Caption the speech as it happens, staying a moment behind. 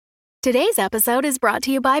Today's episode is brought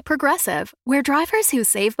to you by Progressive, where drivers who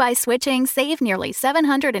save by switching save nearly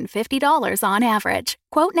 $750 on average.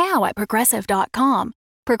 Quote now at Progressive.com.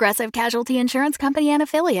 Progressive Casualty Insurance Company and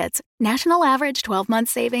Affiliates. National average 12-month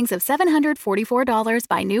savings of $744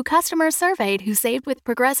 by new customers surveyed who saved with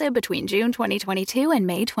Progressive between June 2022 and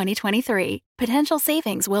May 2023. Potential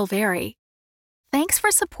savings will vary. Thanks for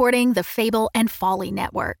supporting the Fable and Folly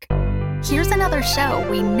Network. Here's another show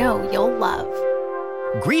we know you'll love.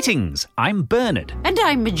 Greetings, I'm Bernard. And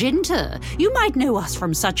I'm Magenta. You might know us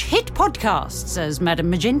from such hit podcasts as Madame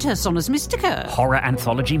Magenta Sonus Mystica. Horror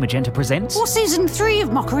anthology Magenta Presents. Or Season 3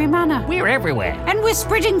 of Mockery Manor. We're everywhere. And we're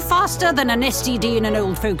spreading faster than an STD in an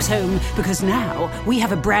old folks' home because now we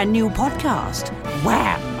have a brand new podcast.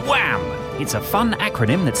 Wham! Wham! It's a fun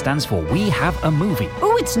acronym that stands for We Have a Movie.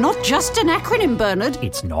 Oh, it's not just an acronym, Bernard.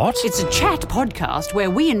 It's not? It's a chat podcast where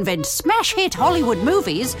we invent smash hit Hollywood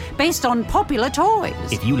movies based on popular toys.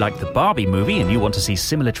 If you like the Barbie movie and you want to see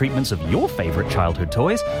similar treatments of your favourite childhood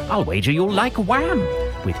toys, I'll wager you'll like Wham!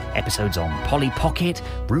 With episodes on Polly Pocket,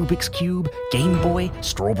 Rubik's Cube, Game Boy,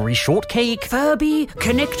 Strawberry Shortcake, Furby,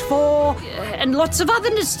 Connect 4, and lots of other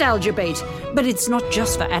nostalgia bait. But it's not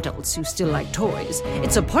just for adults who still like toys.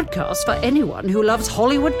 It's a podcast for anyone who loves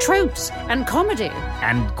Hollywood tropes and comedy.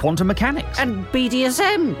 and quantum mechanics. And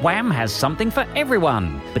BDSM. Wham! Has something for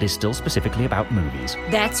everyone, but is still specifically about movies.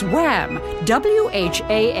 That's Wham!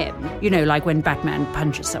 WHAM. You know, like when Batman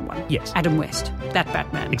punches someone. Yes. Adam West. That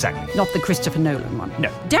Batman. Exactly. Not the Christopher Nolan one.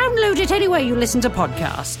 No. Download it anywhere you listen to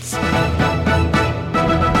podcasts.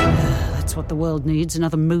 That's what the world needs,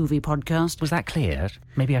 another movie podcast. Was that clear?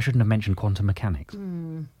 Maybe I shouldn't have mentioned quantum mechanics.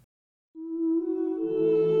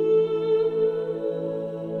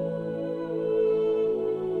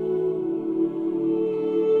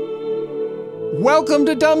 Welcome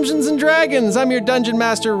to Dungeons and Dragons. I'm your dungeon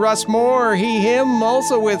master, Russ Moore. He, him.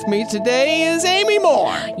 Also with me today is Amy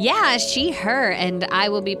Moore. Yeah, she, her, and I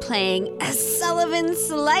will be playing a Sullivan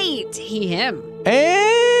Slate. He, him.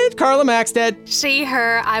 And Carla Maxted. She,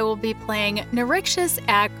 her. I will be playing Nerixus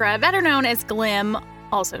Acra, better known as Glim,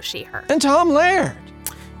 also she, her. And Tom Laird.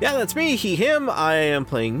 Yeah, that's me, he, him. I am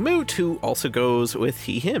playing Moot, who also goes with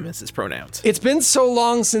he, him as his pronouns. It's been so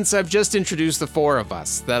long since I've just introduced the four of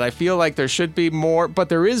us that I feel like there should be more, but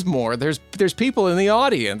there is more. There's people in the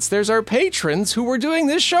audience. There's our patrons who we're doing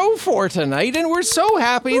this show for tonight, and we're so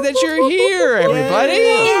happy that you're here, everybody.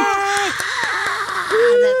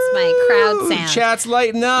 That's my crowd sound. Chat's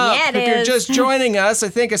lighting up. Yeah, it if you're is. just joining us, I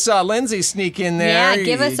think I saw Lindsay sneak in there. Yeah,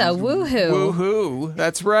 give us a woohoo. Woohoo.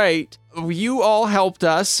 That's right. You all helped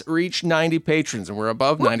us reach 90 patrons, and we're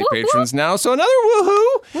above 90 patrons now, so another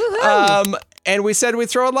woohoo. Woohoo. And we said we'd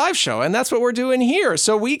throw a live show, and that's what we're doing here.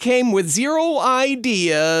 So we came with 0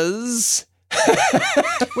 ideas.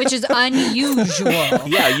 Which is unusual.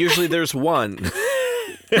 Yeah, usually there's one.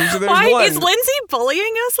 There's Why one. is Lindsay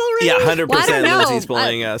bullying us already? Yeah, 100% Well, I don't know. Lindsay's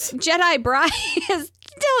bullying us. Jedi Brian is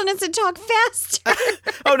telling us to talk faster.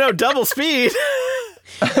 Oh no, double speed.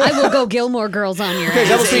 I will go Gilmore Girls on your ass.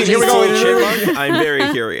 double speed. Here we go. I'm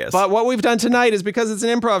very curious. But what we've done tonight is because it's an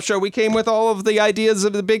improv show, we came with all of the ideas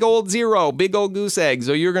of the big old zero, big old goose egg.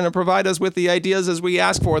 So you're going to provide us with the ideas as we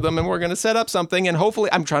ask for them, and we're going to set up something. And hopefully,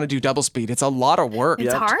 I'm trying to do double speed. It's a lot of work.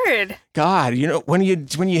 It's hard. God, you know when you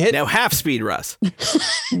hit Now half speed, Russ.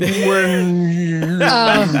 when you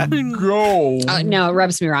go. No, it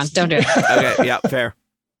rubs me wrong. Don't do it. Okay, yeah, fair.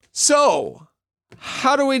 So,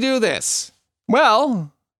 how do we do this?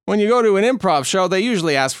 Well, when you go to an improv show, they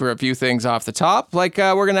usually ask for a few things off the top. Like,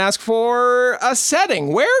 we're going to ask for a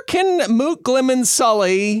setting. Where can Moot, Glim, and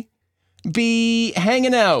Sully be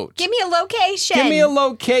hanging out? Give me a location. Give me a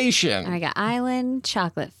location. I got island,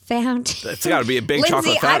 chocolate fountain. That's got to be a big Lindsay,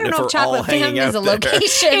 chocolate I fountain don't know if if we're all chocolate hanging fountain out is a there.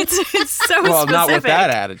 location. It's so Well, specific. not with that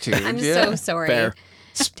attitude. I'm yeah. so sorry. Fair.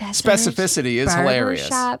 Specificity is hilarious.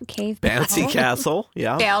 Shop, cave Bouncy castle,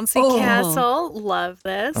 yeah. Bouncy Oh. Castle. Love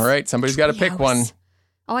this. All right, somebody's got to pick one.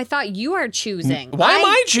 Oh, I thought you are choosing. Why am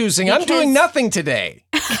I choosing? I'm doing because- nothing today.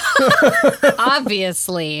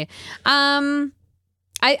 Obviously.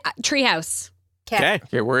 Treehouse. Okay.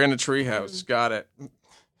 Okay, we're in a treehouse. Got it.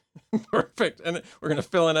 Perfect. And we're going to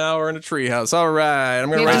fill an hour in a treehouse. All right. I'm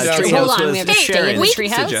going to We write have down to- some- hold on, was we have to stay in Sharon's the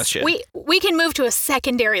treehouse? suggestion. We can move to a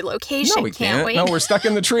secondary location, No, we can't. we? No, we're stuck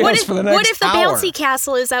in the treehouse What if, for the next what if the hour. bouncy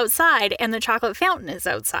castle is outside and the chocolate fountain is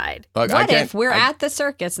outside? Look, I What can't- if we're at the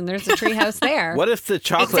circus and there's a treehouse there? What if the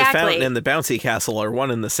chocolate Exactly. fountain and the bouncy castle are one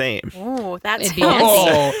and the same? Oh, that's It'd be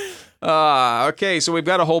fancy. Okay, so we've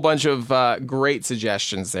got a whole bunch of great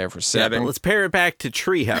suggestions there for Yeah, setting. but let's pair it back to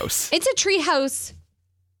treehouse. It's a treehouse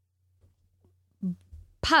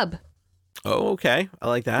pub. Oh, okay. I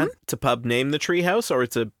like that. It's a pub named the Treehouse, or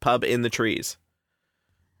it's a pub in the trees?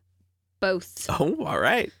 Both. Oh, all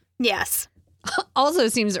right. Yes. Also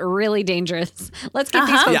seems really dangerous. Let's get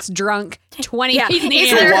these folks drunk 20 feet in the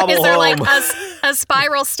Is air. there, Wobble is there like home. a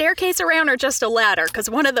spiral staircase around or just a ladder? Because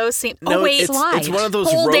one of those seems... No, oh, wait. it's one of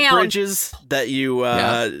those Hold rope down. bridges that you,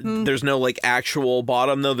 there's no like actual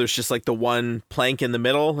bottom though. There's just like the one plank in the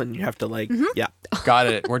middle and you have to like, yeah. Got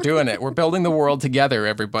it. We're doing it. We're building the world together,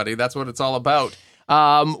 everybody. That's what it's all about.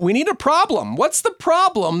 We need a problem. What's the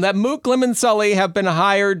problem that Moot, Glim, and Sully have been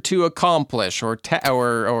hired to accomplish or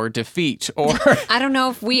defeat or I don't know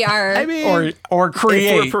if we are. I mean, or create?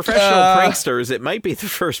 if we're professional pranksters, it might be the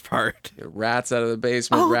first part. Rats out of the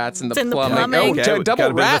basement, rats in the it's in the plumbing. plumbing. Oh, Okay, double got a bit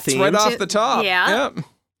of a rats theme. right off the top. Yeah. Yep.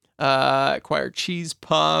 Acquire cheese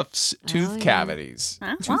puffs, tooth cavities.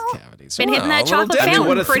 Tooth well, cavities. been hitting that a little chocolate I mean, fountain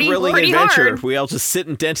what a pretty thrilling hard. adventure. We all just sit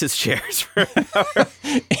in dentist chairs for an hour.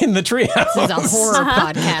 in the treehouse. This is a horror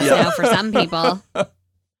podcast now for some people.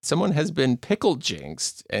 Someone has been pickle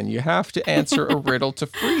jinxed, and you have to answer a riddle to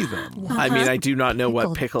free them. I mean, I do not know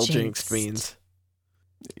what Pickle pickle jinx jinxed. means.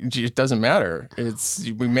 It doesn't matter.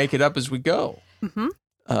 We make it up as we go. Mhm.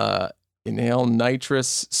 Inhale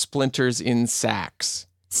nitrous splinters in sacks.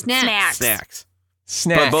 Snacks. Snacks.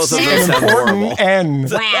 Snacks. But both of An those sound important horrible. N.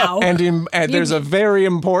 Wow. And there's a very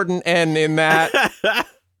important N in that.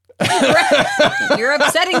 You're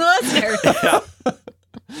upsetting the listener.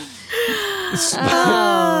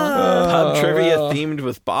 Pub trivia themed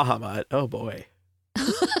with Bahamut. Oh boy.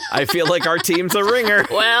 I feel like our team's a ringer.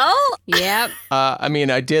 Well, Yep. I mean,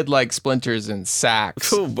 I did like splinters in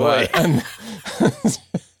sacks. Oh, boy. but-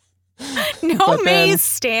 no But then- maze,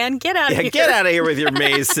 Stan. Get out of Yeah, here. get out of here with your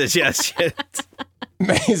maze suggestions.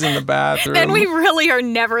 maze in the bathroom. And we really are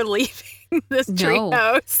never leaving this No.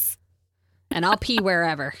 treehouse. And I'll pee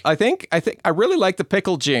wherever. I think I really like the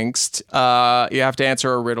pickle jinxed. You have to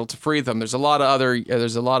answer a riddle to free them. There's a lot of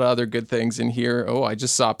other good things in here. Oh, I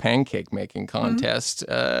just saw a pancake making contest.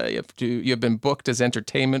 You've been booked as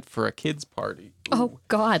entertainment for a kids party. Oh,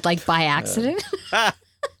 God. Like by accident?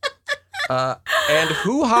 And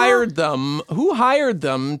who hired them? Who hired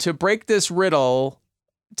them to break this riddle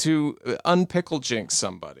to unpickle jinx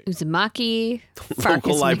somebody? Uzumaki. Local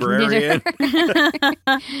Farkas librarian.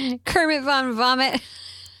 McNitter, Kermit Von Vomit.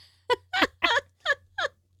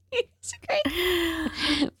 It's great.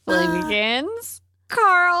 Billy McGinns.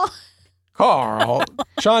 Carl. Carl.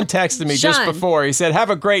 Sean texted me just Sean. before. He said, "Have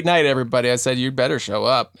a great night, everybody." I said, "You'd better show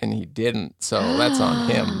up," and he didn't. So that's on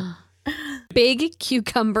him. Big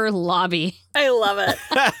Cucumber Lobby. I love it.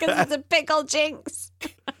 Because it's a pickle jinx.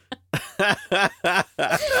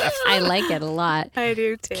 I like it a lot. I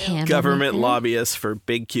do too. Can Government we- lobbyist for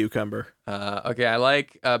Big Cucumber. Okay, I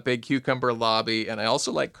like Big Cucumber Lobby, and I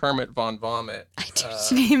also like Kermit Von Vomit. I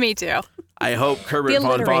do. Me too. I hope Kermit The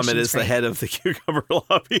Von Vomit alliteration's is the great. head of the Cucumber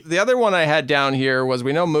lobby. The other one I had down here was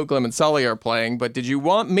we know Moot, Glim, and Sully are playing, but did you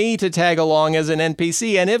want me to tag along as an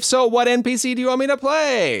NPC? And if so, what NPC do you want me to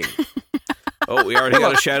play? Oh, we already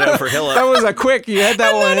got a shout out for That Hilla. was a quick. You had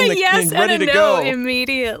that one And in a yes ready and a to no go.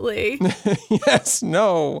 immediately. Yes,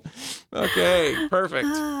 no. Okay, perfect.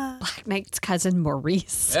 Black Knight's cousin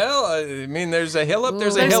Maurice. Well, I mean, there's a hill up,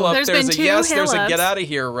 there's a There's- hill up, there's there's been a two yes, there's a hill-ups. get out of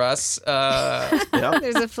here, Russ. Yeah.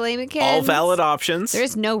 There's a Flamekins. All valid options. There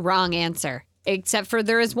is no wrong answer, except for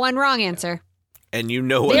there is one wrong answer. And you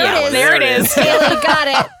know what There that it one is. There it is. Haley got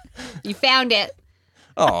it. You found it.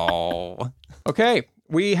 Oh. Okay,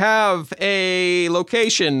 we have a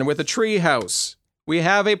location with a tree house. We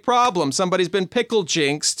have a problem. Somebody's been pickle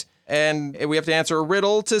jinxed, and we have to answer a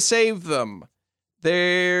riddle to save them.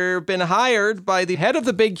 They've been hired by the head of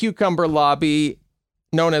the Big Cucumber Lobby,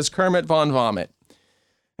 known as Kermit Von Vomit.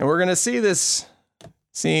 And we're going to see this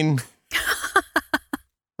scene.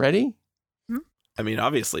 Ready? I mean,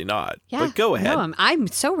 obviously not. Yeah. But go ahead. No, I'm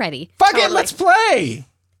so ready. Fuck it, let's play.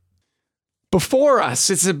 Before us,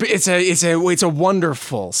 it's a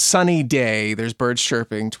wonderful sunny day. There's birds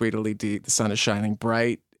chirping, tweedledee, the sun is shining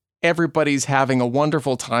bright. Everybody's having a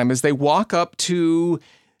wonderful time as they walk up to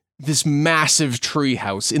this massive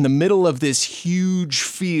treehouse in the middle of this huge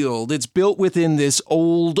field. It's built within this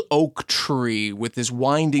old oak tree with this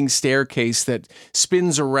winding staircase that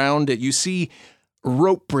spins around it. You see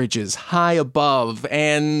rope bridges high above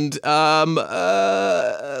and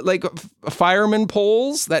like fireman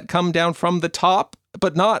poles that come down from the top,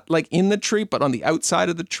 but not like in the tree, but on the outside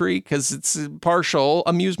of the tree because it's a partial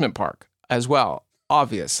amusement park as well,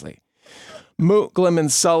 obviously. Moot, Glim,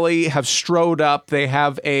 and Sully have strode up. They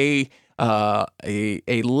have a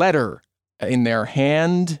letter in their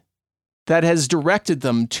hand that has directed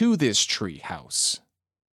them to this tree house.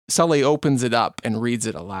 Sully opens it up and reads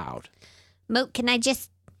it aloud. Moot, can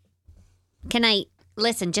I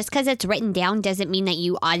listen, just because it's written down doesn't mean that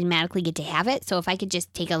you automatically get to have it. So if I could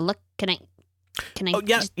just take a look, can I? Oh,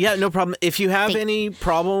 yeah, no problem. If you have any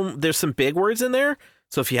problem, there's some big words in there.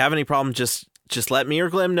 So if you have any problem, just let me or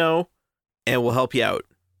Glim know, and we'll help you out.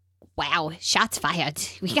 Wow, shots fired.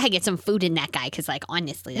 We gotta get some food in that guy, because, like,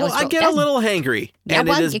 honestly, I get a little hangry, and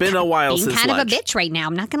it has been a while since kind lunch. of a bitch right now.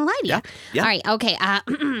 I'm not gonna lie to you. Yeah. All right, okay.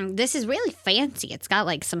 This is really fancy. It's got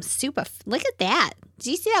like some super. Look at that. Do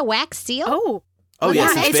you see that wax seal? Oh,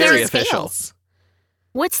 yes, it's very official. Scales.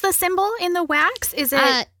 what's the symbol in the wax? Is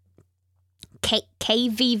it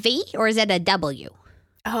KVV, or is it a W?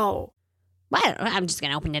 Oh, Well, I'm just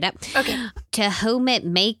gonna open it up. okay. To whom it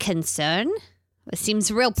may concern. It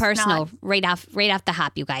seems real personal right off the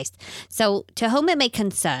hop, you guys. So, to whom it may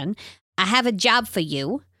concern, I have a job for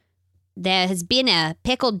you. There has been a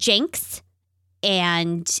pickled jinx,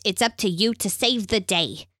 and it's up to you to save the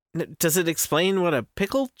day. Does it explain what a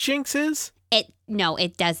pickle jinx is? No,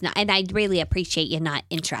 it does not. And I'd really appreciate you not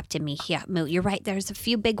interrupting me here, Moot. You're right. There's a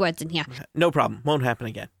few big words in here. No problem. Won't happen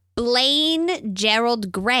again. Blaine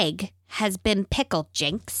Gerald Gregg has been pickle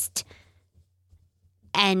jinxed,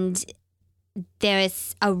 and there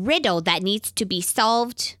is a riddle that needs to be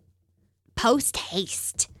solved post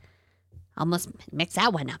haste. Almost mix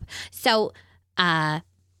that one up. So,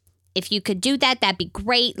 if you could do that, that'd be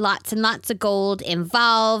great. Lots and lots of gold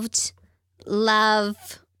involved.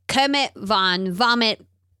 Love, Kermit Von Vomit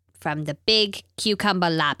from the Big Cucumber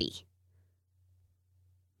Lobby.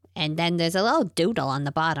 And then there's a little doodle on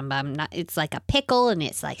the bottom, but it's like a pickle, and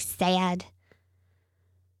it's like sad.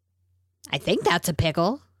 I think that's a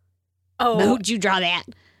pickle. Oh, How'd you draw that?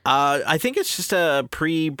 I think it's just a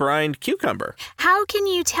pre-brined cucumber. how can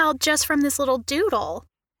you tell just from this little doodle?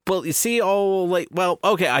 Well, you see,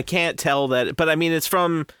 okay, I can't tell that, but I mean, it's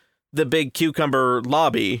from the Big Cucumber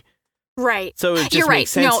Lobby. Right. So it just You're right.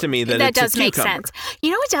 makes sense No, to me that it's does a make cucumber. sense.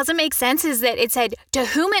 You know what doesn't make sense is that it said, to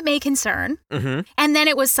whom it may concern, Mm-hmm. and then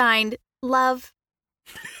it was signed, love.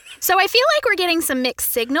 So I feel like we're getting some mixed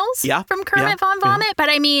signals from Kermit Von Vomit, but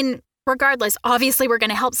I mean, regardless, obviously we're going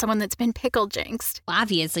to help someone that's been pickle jinxed.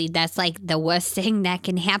 Obviously, that's like the worst thing that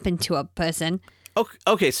can happen to a person.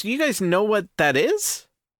 Okay, so you guys know what that is?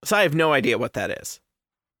 So I have no idea what that is.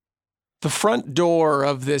 The front door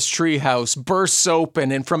of this treehouse bursts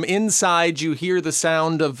open, and from inside you hear the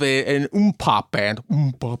sound of an pop band.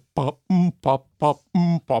 Pop, pop, pop,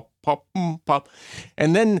 pop.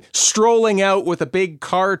 And then strolling out with a big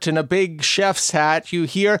cart and a big chef's hat, you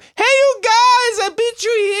hear, "Hey, you guys, I beat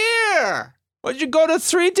you here. Would you go to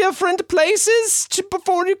 3 different places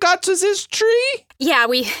before you got to this tree?" Yeah,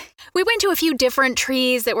 we went to a few different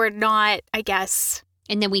trees that were not, I guess.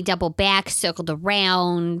 And then we double back, circled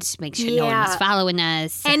around, make sure no one was following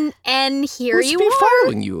us. And here Who's you be are.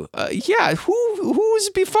 following you? Who's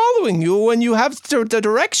be following you when you have the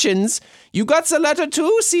directions? You got the letter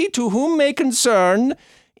too? See, to whom may concern,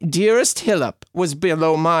 dearest Hillop was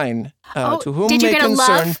below mine. To whom did you may get a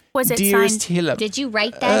concern, love? Was it dearest signed? Hillop. Did you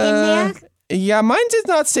write that in there? Yeah, mine did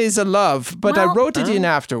not say the love, but I Well, wrote it in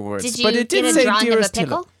afterwards. Did you but it get did a say drawing of a dearest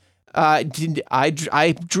pickle? Hillop. I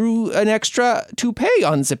drew an extra toupee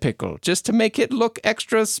on the pickle just to make it look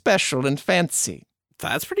extra special and fancy.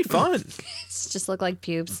 That's pretty fun. It just look like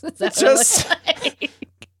pubes. Is that Just what it looks like?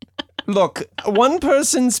 look, one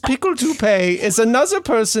person's pickle toupee is another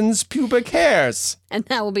person's pubic hairs. And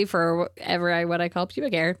that will be forever what I call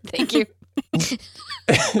pubic hair. Thank you.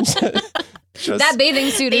 Just, That bathing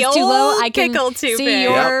suit The is too low. old I can pickle see toupee.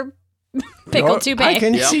 your pickle toupee. I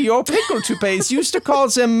can see your pickle toupees. Used to call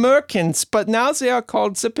them merkins, but now they are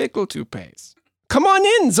called the pickle toupees. Come on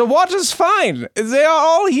in. The water's fine. They are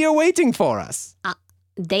all here waiting for us.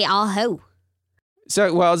 They all ho.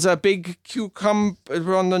 So, well, the big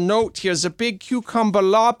cucumber on the note here's a big cucumber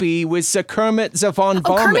lobby with the Kermit the Von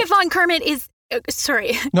Vomit. Kermit Von Kermit is,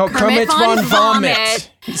 sorry. No, Kermit Von Vomit.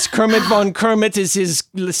 Vomit. It's Kermit Von Kermit is his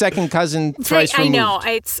second cousin thrice I removed. know.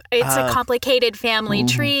 It's a complicated family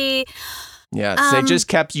tree. Yes, they just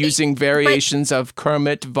kept using variations of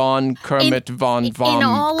Kermit Von Kermit Von Vom. In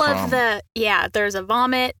all of the, there's a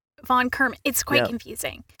Vomit Von Kermit. It's quite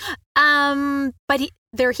confusing. But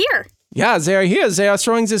they're here. Yeah, they're here. They are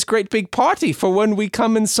throwing this great big party for when we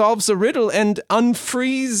come and solve the riddle and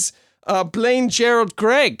unfreeze Blaine Gerald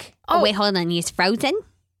Gregg. Oh, wait, hold on. He's frozen?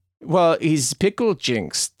 Well, he's pickle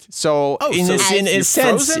jinxed. So in so a you're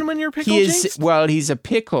sense, frozen when you're pickle he is jinxed? well, he's a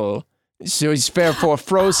pickle. So he's therefore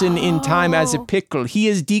frozen in time as a pickle. He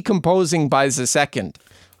is decomposing by the second.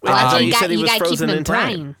 Wait, I thought you said he you was gotta keep frozen him in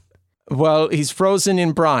time. brine. Well, he's frozen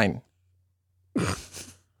in brine.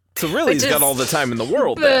 So really, he's got all the time in the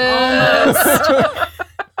world then.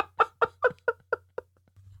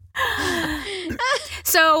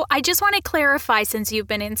 So I just want to clarify, since you've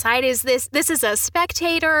been inside, is this is a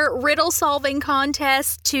spectator riddle-solving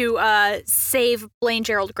contest to save Blaine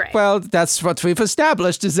Gerald Gray? Well, that's what we've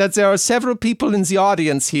established, is that there are several people in the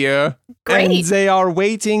audience here. Great. And they are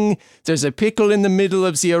waiting. There's a pickle in the middle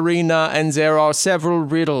of the arena, and there are several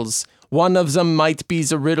riddles. One of them might be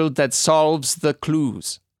the riddle that solves the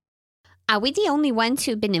clues. Are we the only ones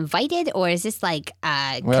who've been invited, or is this like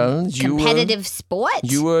a competitive sport?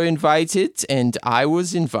 You were invited, and I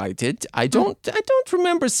was invited. I don't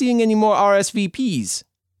remember seeing any more RSVPs.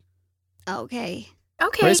 Okay.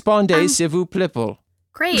 Respondez, s'il vous plaît.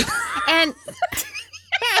 Great. And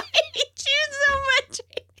I hate you so much.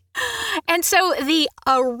 And so the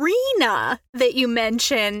arena that you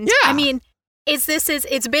mentioned, I mean,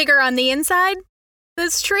 it's bigger on the inside,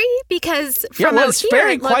 this tree? Because from out it's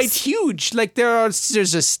here, quite huge. Like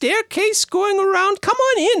there's a staircase going around. Come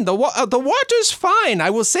on in. The water's fine. I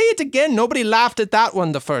will say it again. Nobody laughed at that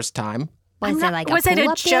one the first time. Was it a pool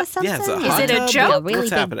up there or something? Yeah, it's a Is hot it a tub? joke? What's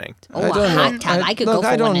happening? Oh, a hot tub. I could go for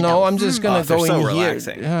I don't one of know. those. I'm just going to go so in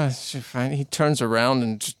relaxing. here. Yeah, fine. He turns around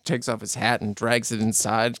and takes off his hat and drags it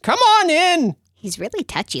inside. Come on in. He's really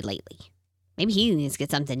touchy lately. Maybe he needs to get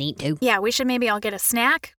something to eat, too. Yeah, we should maybe all get a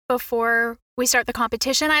snack before we start the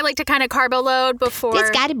competition. I like to kind of carbo load before. There's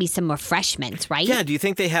got to be some refreshments, right? Yeah, do you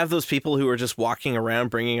think they have those people who are just walking around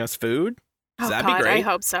bringing us food? That'd be great. I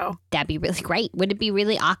hope so. That'd be really great. Would it be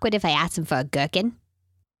really awkward if I asked him for a gherkin?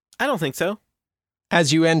 I don't think so.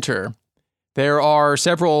 As you enter, there are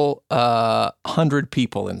several hundred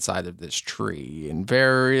people inside of this tree, and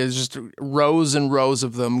various just rows and rows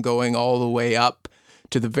of them going all the way up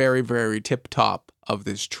to the very, very tip top of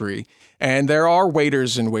this tree. And there are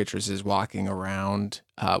waiters and waitresses walking around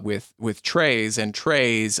with trays and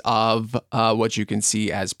trays of what you can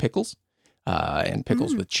see as pickles and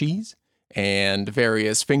pickles with cheese and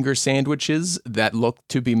various finger sandwiches that look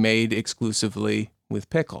to be made exclusively with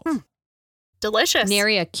pickles. Delicious.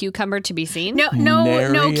 Nary a cucumber to be seen?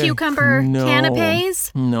 No cucumber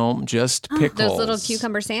canapes? No, just pickles. Those little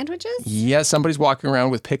cucumber sandwiches? Yeah, somebody's walking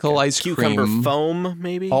around with pickle ice Cucumber cream. foam,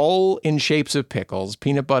 maybe? All in shapes of pickles.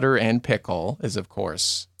 Peanut butter and pickle is, of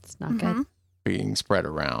course, It's not good. being spread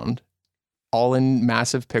around. All in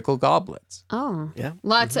massive pickle goblets. Oh. Yeah.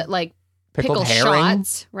 Lots of, like, Pickled pickle herring.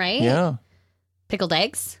 shots, right? Yeah. Pickled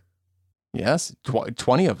eggs? Yes,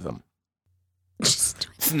 20 of them.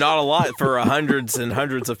 It's not a lot for hundreds and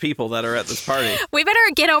hundreds of people that are at this party. We better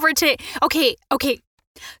get over to... Okay.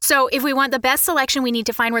 So if we want the best selection, we need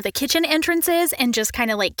to find where the kitchen entrance is and just kind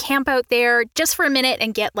of like camp out there just for a minute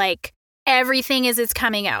and get like everything as it's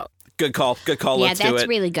coming out. Good call. Yeah, Let's do it. that's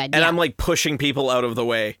really good. And yeah. I'm like pushing people out of the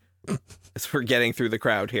way as we're getting through the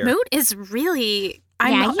crowd here. Moot is really...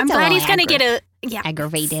 Yeah, I'm glad he's going to get a... Yeah.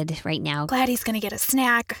 aggravated right now. Glad he's going to get a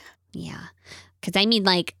snack. Yeah. Because, I mean,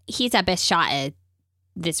 like, he's our best shot at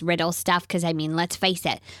this riddle stuff. Because, I mean, let's face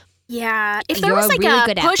it. Yeah. If there You're was like really a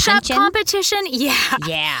good at push-up punching. competition, yeah.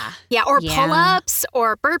 Yeah. Yeah, or Yeah. pull-ups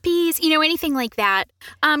or burpees, anything like that.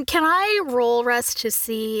 Can I roll, Russ, to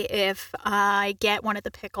see if I get one of the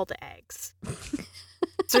pickled eggs?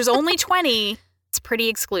 So there's only 20. It's pretty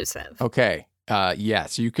exclusive. Okay.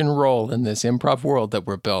 Yes, you can roll in this improv world that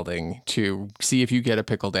we're building to see if you get a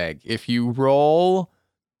pickled egg. If you roll,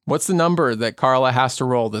 what's the number that Carla has to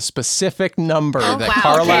roll? The specific number that wow,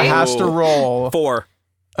 Carla okay. has to roll. 4.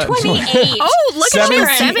 28. Oh, look at you.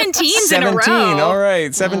 17. 17s in a row. 17. All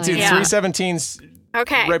right. 17. yeah. 3 17s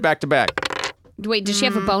Okay. right back to back. Wait, does she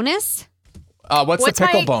have a bonus? What's Oh, the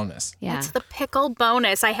pickle my- bonus? Yeah. What's the pickle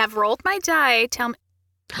bonus? I have rolled my die. Tell me.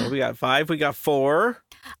 Well, we got 5. We got 4.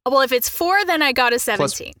 Well, if it's 4, then I got a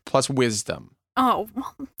 17. Plus wisdom. Oh,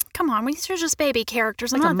 well, come on. These are just baby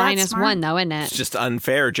characters. I'm Like a not that minus smart. 1, though, isn't It's it? just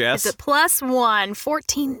unfair, Jess. It's a +1.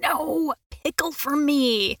 14. No. Pickle for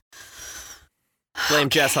me. Blame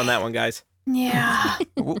Jess on that one, guys. Yeah.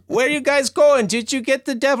 Where are you guys going? Did you get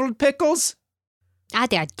the deviled pickles? Are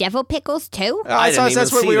there devil pickles, too? I didn't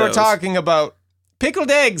that's even what see we were those. talking about.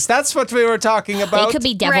 Pickled eggs. That's what we were talking about. They could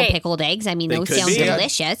be devil Right. pickled eggs. I mean, They those could sound be.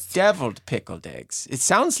 delicious. Deviled pickled eggs. It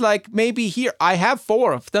sounds like maybe here. I have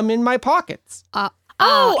 4 of them in my pockets. Actually,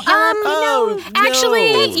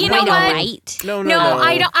 you know right, what? all right. No. No,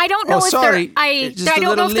 I don't know Oh, if sorry. they're I It's just I a don't know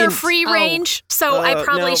little if they're lint. free Oh. range, so I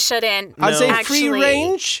probably no. shouldn't. I'd say actually. free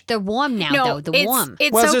range. They're warm now, No, though. They're it's, warm.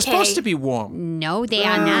 It's Well, okay. they're supposed to be warm. No, they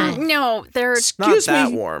are not. No, they're Excuse Not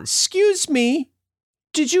that me. warm. Excuse me.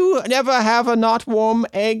 Did you never have a not warm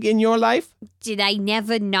egg in your life? Did I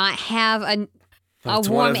never not have a That's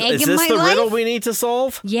warm one of- egg Is in this my the life? riddle we need to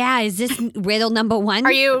solve? Yeah, is this riddle number 1?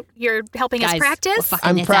 Are you're helping us Guys, practice? we're fucking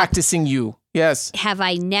I'm this up. practicing you. Yes. Have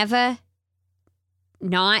I never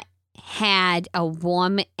not had a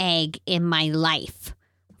warm egg in my life.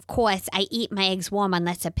 Of course, I eat my eggs warm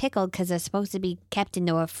unless they're pickled because they're supposed to be kept in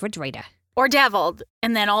the refrigerator. Or deviled.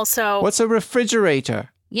 And then also... What's a refrigerator?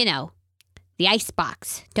 You know, the ice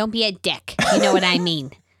box. Don't be a dick. You know what I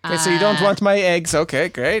mean. Okay, so you don't want my eggs. Okay,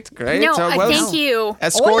 great. No, thank you.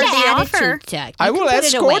 Escort the offer. I will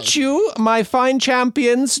escort you, my fine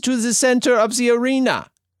champions, to the center of the arena.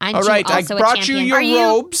 Aren't All right, you I also a brought you champion? your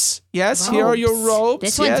robes. Yes, here are your robes.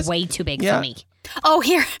 This yes. one's way too big Yeah. for me. Oh,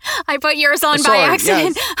 here. I put yours on Sorry, by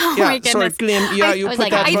accident. yes. Oh, Yeah, my goodness. sorry, Glim. Yeah, you was put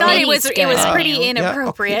like, that I for thought me. it was Yeah. pretty Yeah.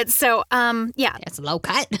 inappropriate. So, yeah. That's a low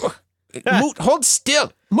cut. Moot, hold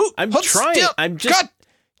still. Moot, I'm hold trying. still. I'm just- God,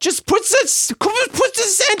 just put the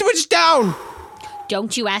sandwich down.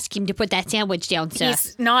 Don't you ask him to put that sandwich down, sir.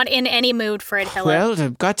 He's not in any mood for it, Philip. Well,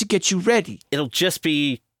 I've got to get you ready. It'll just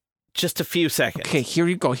be just a few seconds. Okay, here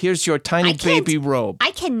you go. Here's your tiny I can't- baby robe.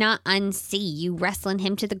 I cannot unsee you wrestling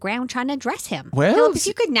him to the ground trying to dress him. Well, Philip,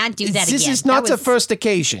 you could not do that this again. is not That the was- first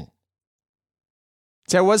occasion.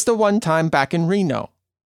 There was the one time back in Reno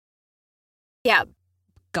Yeah.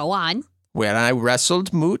 Go on. where I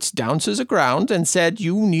wrestled Moot down to the ground and said,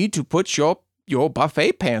 "You need to put your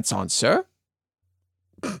buffet pants on, sir,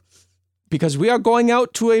 because we are going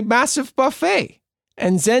out to a massive buffet."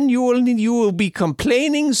 And then you will be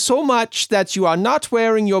complaining so much that you are not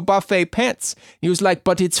wearing your buffet pants. He was like,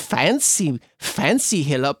 "But it's fancy,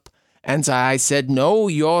 Hillip." And I said, "No,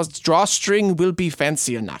 your drawstring will be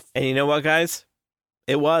fancy enough." And you know what, guys?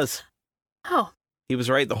 It was. Oh. He was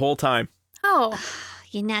right the whole time. Oh.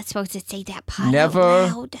 You're not supposed to say that part Never.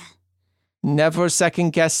 out loud. Never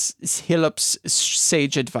second guess Hillip's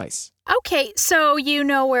sage advice. Okay, so you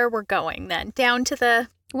know where we're going then. Down to the...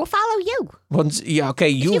 We'll follow you. Once, yeah, okay,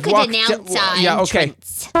 If you've you could walked. announce our yeah, okay.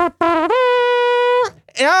 entrance.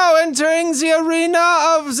 Now entering the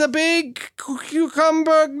arena of the big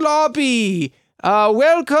cucumber lobby.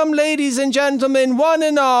 Welcome, ladies and gentlemen, one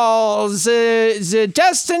and all, the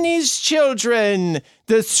Destiny's Children,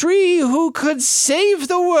 the three who could save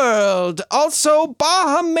the world. Also,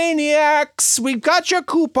 Bahamaniacs, we've got your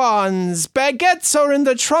coupons. Baguettes are in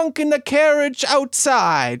the trunk in the carriage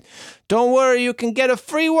outside. Don't worry, you can get a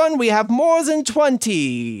free one. We have more than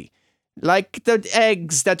 20. Like the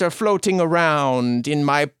eggs that are floating around in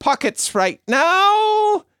my pockets right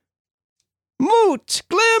now. Moot,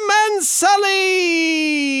 Glim, and Sully!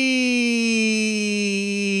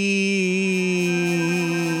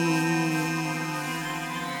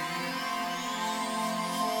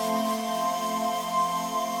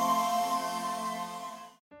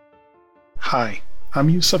 Hi, I'm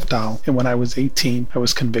Yusuf Dal, and when I was 18, I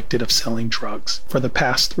was convicted of selling drugs. For the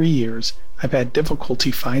past 3 years, I've had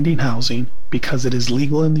difficulty finding housing because it is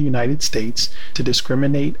legal in the United States to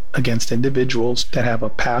discriminate against individuals that have a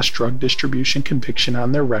past drug distribution conviction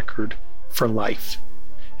on their record for life.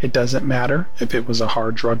 It doesn't matter if it was a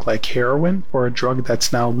hard drug like heroin or a drug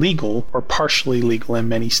that's now legal or partially legal in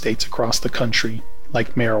many states across the country,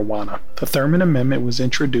 like marijuana. The Thurman Amendment was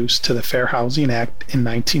introduced to the Fair Housing Act in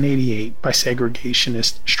 1988 by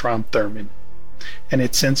segregationist Strom Thurmond, and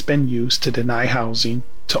it's since been used to deny housing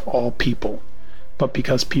to all people. But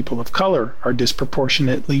because people of color are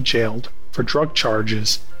disproportionately jailed for drug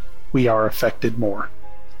charges, we are affected more.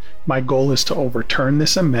 My goal is to overturn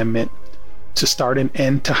this amendment to start an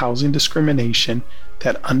end to housing discrimination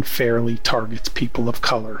that unfairly targets people of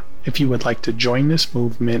color. If you would like to join this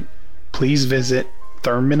movement, please visit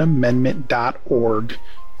ThurmanAmendment.org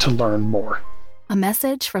to learn more. A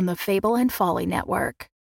message from the Fable and Folly Network.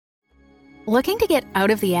 Looking to get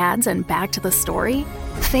out of the ads and back to the story?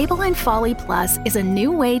 Fable and Folly Plus is a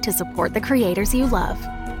new way to support the creators you love.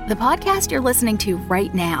 The podcast you're listening to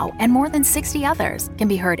right now and more than 60 others can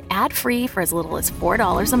be heard ad-free for as little as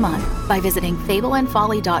 $4 a month by visiting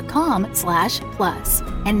fableandfolly.com/plus.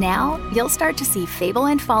 And now you'll start to see Fable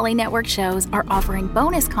and Folly Network shows are offering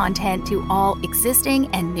bonus content to all existing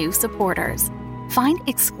and new supporters. Find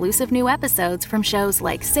exclusive new episodes from shows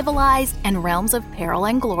like Civilized and Realms of Peril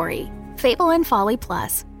and Glory. Fable and Folly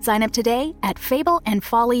Plus. Sign up today at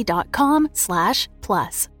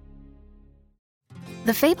fableandfolly.com/plus.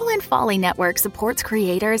 The Fable and Folly Network supports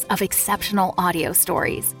creators of exceptional audio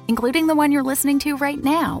stories, including the one you're listening to right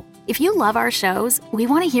now. If you love our shows, we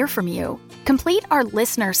want to hear from you. Complete our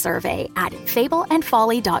listener survey at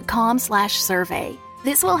fableandfolly.com/survey.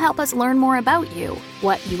 This will help us learn more about you,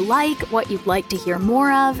 what you like, what you'd like to hear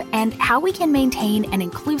more of, and how we can maintain an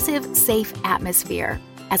inclusive, safe atmosphere.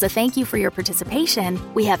 As a thank you for your participation,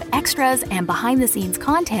 we have extras and behind-the-scenes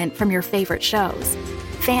content from your favorite shows.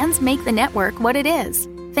 Fans make the network what it is.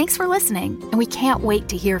 Thanks for listening, and we can't wait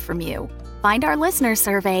to hear from you. Find our listener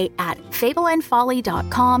survey at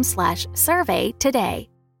fableandfolly.com/survey today.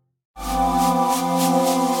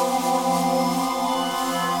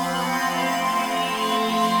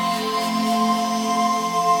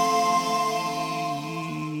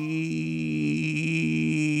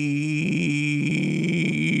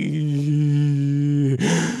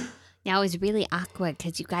 Now it was really awkward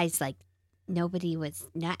because you guys, like, nobody was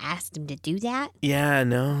not asked him to do that. Yeah,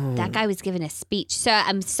 no. That guy was giving a speech. So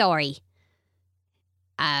I'm sorry.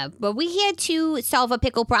 But we're here to solve a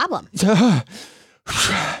pickle problem.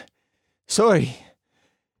 Sorry.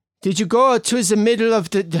 Did you go to the middle of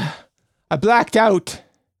I blacked out.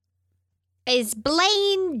 Is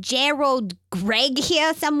Blaine Gerald Gregg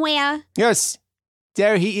here somewhere? Yes,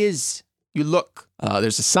 there he is. You look.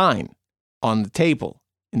 There's a sign on the table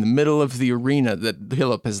in the middle of the arena that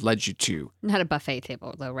Philip has led you to. Not a buffet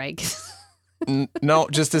table, though, right? No,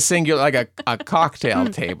 just a singular, like a cocktail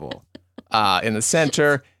table. In the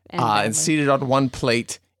center, and seated on one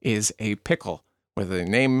plate is a pickle with a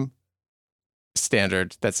name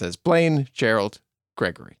standard that says Blaine Gerald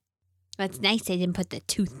Gregory. It's nice they didn't put the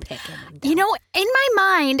toothpick in him. You know, in my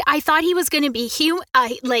mind, I thought he was going to be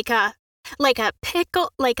like a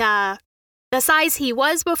pickle, the size he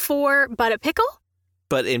was before, but a pickle.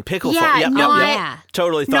 But in pickle Yeah, form. Yeah.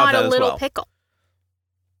 Totally thought Not that a as little well. pickle.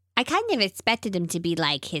 I kind of expected him to be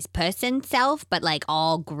like his person self, but like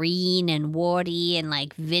all green and warty and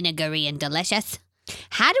like vinegary and delicious.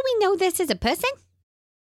 How do we know this is a person?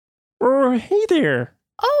 Oh, hey there.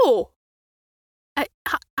 Oh.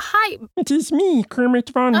 Hi. It is me, Kermit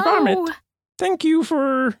Von Vomit. Oh. Thank you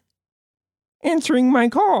for answering my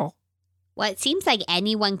call. Well, it seems like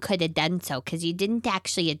anyone could have done so because you didn't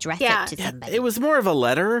actually address Yeah. it to somebody. It was more of a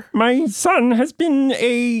letter. My son has been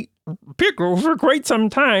a pickle for quite some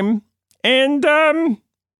time. And,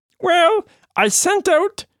 well, I sent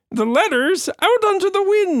out the letters out onto the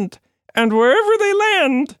wind. And wherever they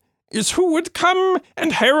land is who would come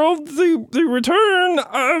and herald the return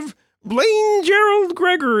of Blaine Gerald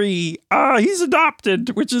Gregory. He's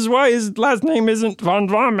adopted, which is why his last name isn't Von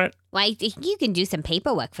Vomit. Well, I think you can do some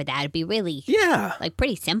paperwork for that. It'd be really, Yeah. like,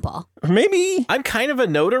 pretty simple. Maybe. I'm kind of a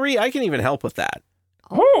notary. I can even help with that.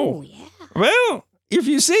 Oh. Yeah. Well, if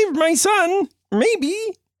you saved my son, maybe.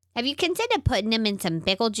 Have you considered putting him in some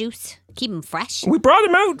pickle juice? Keep him fresh? We brought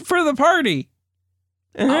him out for the party.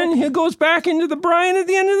 And then he goes back into the brine at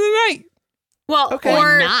the end of the night. Well, Okay.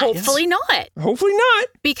 or Not. hopefully not, Hopefully not.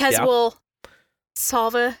 because Yeah. we'll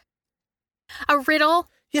solve a riddle.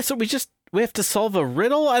 Yeah, so we have to solve a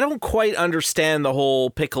riddle? I don't quite understand the whole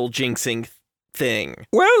pickle jinxing thing.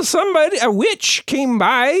 Well, a witch came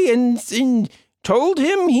by and told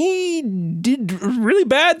him he did a really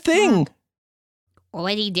bad thing. What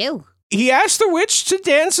did he do? He asked the witch to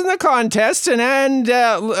dance in the contest and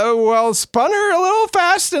spun her a little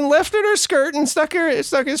fast and lifted her skirt and stuck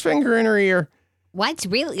his finger in her ear. What's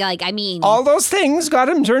really, like, I mean... All those things got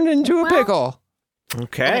him turned into a pickle. well,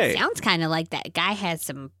 Okay. it sounds kind of like that guy has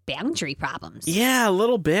some boundary problems. Yeah, a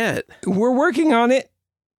little bit. We're working on it.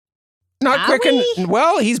 Not Are quick we? and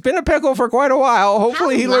well, he's been a pickle for quite a while.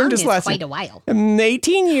 Hopefully he How learned long his is lesson. quite a while.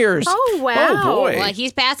 18 years. Oh, wow. Oh, boy. Well,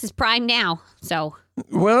 he's past his prime now, so...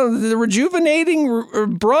 Well, the rejuvenating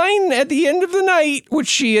brine at the end of the night, which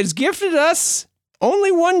she has gifted us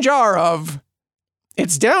only one jar of.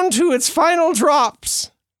 It's down to its final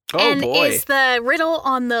drops. Oh, And boy. is the riddle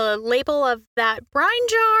on the label of that brine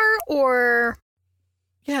jar, or...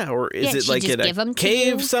 Yeah, or is Yeah, it she like just in give 'em a to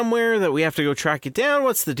cave you? somewhere that we have to go track it down?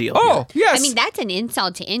 What's the deal? Oh, yes. I mean, that's an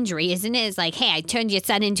insult to injury, isn't it? It's like, hey, I turned your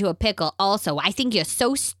son into a pickle. Also, I think you're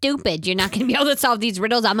so stupid. You're not going to be able to solve these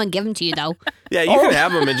riddles. I'm going to give them to you, though. Yeah, you can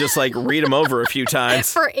have them and just like read them over a few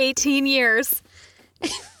times. For 18 years.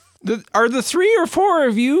 Are the 3 or 4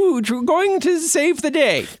 of you going to save the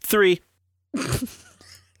day? 3.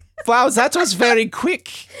 Wow, that was very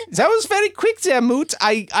quick. That was very quick there, Moot.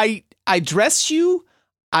 I dress you.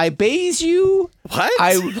 I bathe you. What?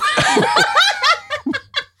 I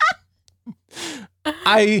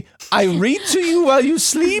read to you while you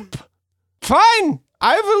sleep. Fine.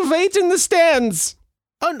 I will wait in the stands.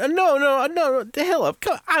 Oh, no. The hell up.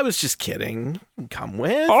 I was just kidding. Come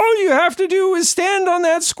with. All you have to do is stand on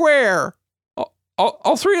that square.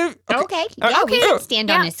 All 3 of you. Okay. Yeah, we can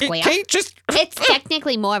stand on a square. Okay, just It's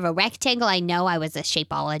technically more of a rectangle. I know I was a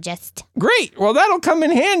shapeologist. great. Well, that'll come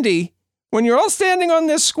in handy when you're all standing on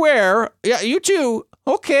this square. Yeah, you two.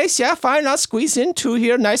 Okay, yeah, fine. I'll squeeze in 2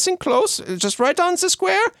 here, nice and close. Just right on the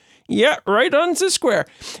square. Yeah, right on the square.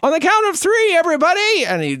 On the count of 3, everybody.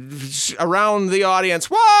 And he around the audience.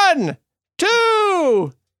 1,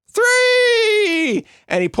 2, 3.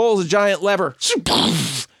 And he pulls a giant lever.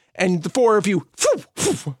 and the four of you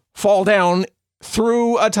fall down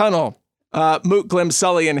through a tunnel. Moot, Glim,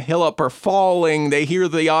 Sully, and Hillip are falling. They hear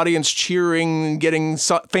the audience cheering, getting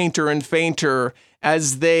fainter and fainter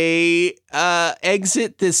as they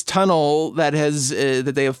exit this tunnel that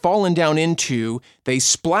they have fallen down into. They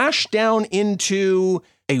splash down into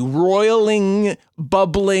a roiling,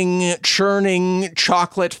 bubbling, churning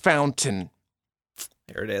chocolate fountain.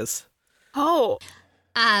 There it is. Oh.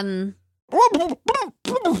 Um,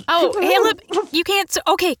 Oh, Hillip, you can't.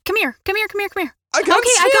 Okay, come here. I got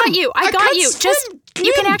I got you. Just,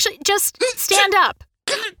 you can actually just stand up.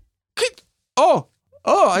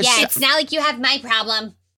 it's not like you have my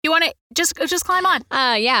problem. You want to just climb on?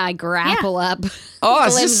 Yeah, I grapple up. Oh,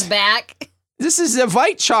 Glim's back. This is a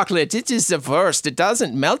white chocolate. It is the worst. It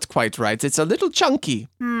doesn't melt quite right. It's a little chunky.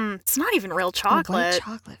 It's not even real White chocolate.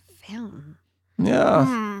 chocolate fountain.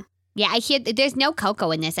 Yeah. Yeah, I hear there's no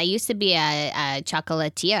cocoa in this. I used to be a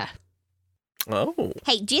chocolatier. Oh.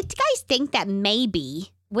 Hey, do you guys think that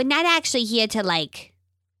maybe we're not actually here to, like,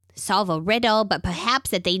 solve a riddle, but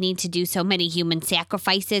perhaps that they need to do so many human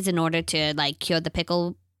sacrifices in order to, like, cure the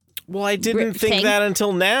pickle? Well, I didn't think thing? that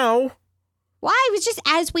until now. Well, I was just,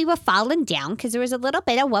 as we were falling down, because there was a little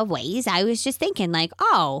bit of a ways, I was just thinking, like,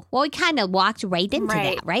 oh, well, we kind of walked right into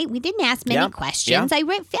that, right? We didn't ask many questions. I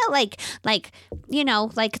felt like, you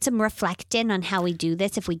know, like some reflecting on how we do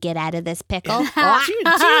this if we get out of this pickle. Do you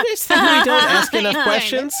guys think we don't ask enough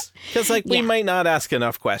questions? Because, like, we might not ask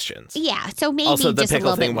enough questions. Yeah, so maybe Also, the just a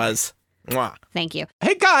pickle little bit thing more. was, mwah. Thank you.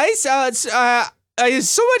 Hey guys, there's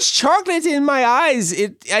so much chocolate in my eyes.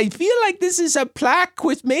 I feel like this is a plaque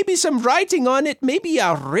with maybe some writing on it, maybe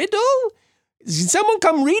a riddle. Can someone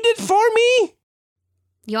come read it for me?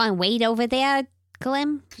 You want to wait over there,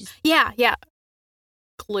 Glim? Yeah.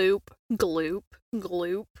 Gloop, gloop,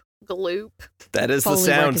 gloop, gloop. That is the Foley work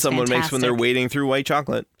sound is someone makes when they're fantastic. wading through white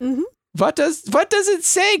chocolate. Mm-hmm. What does it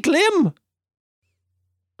say, Glim?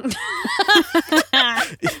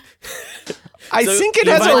 I So think it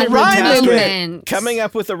you has might a have been rhyme tasked in with it. coming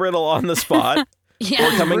up with a riddle on the spot, Yeah,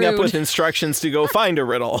 or coming up rude. with instructions to go find a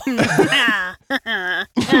riddle.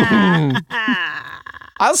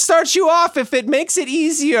 I'll start you off if it makes it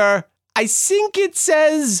easier. I think it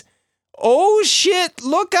says, "Oh shit,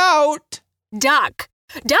 look out." Duck.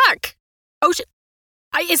 Oh,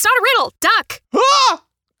 it's not a riddle. Duck. Ah!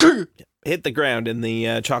 Hit the ground in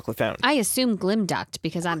the chocolate fountain. I assume Glim ducked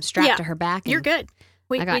because I'm strapped Yeah, to her back. You're and- good.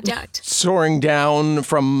 We I got- ducked. Soaring down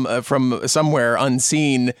from somewhere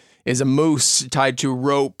unseen is a moose tied to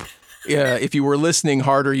rope. If you were listening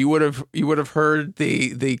harder, you would have heard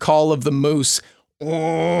the call of the moose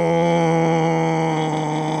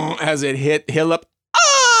as it hit Hillip.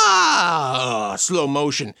 Ah! Slow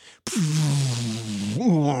motion.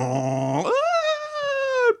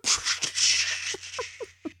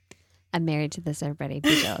 I'm married to this, everybody.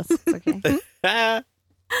 Be jealous. It's okay.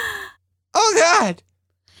 Oh God!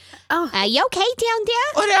 Are you okay down there?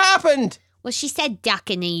 What happened? Well, she said duck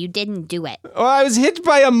and then you didn't do it. Oh, I was hit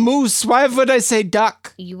by a moose. Why would I say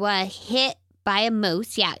duck? You were hit by a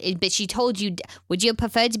moose, yeah, but she told you, would you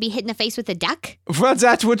prefer to be hit in the face with a duck? Well,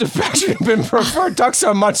 that would have actually been preferred. Ducks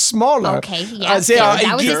are much smaller. Okay, yeah, they are,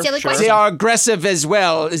 that was a silly sure. question. They are aggressive as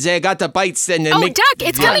well. They got the bites and they Oh, make. duck.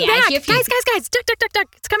 It's coming Yeah, back. if you- Guys. Duck.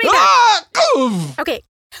 It's coming back. Ah! Oof! Okay.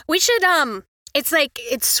 We should, it's like,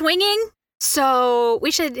 it's swinging. So we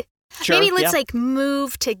should, Sure, maybe let's yeah. like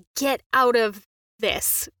move to get out of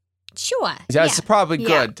this. Sure. That's probably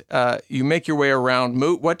Yeah. good. You make your way around.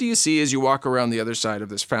 Moot, what do you see as you walk around the other side of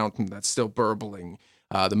this fountain that's still burbling?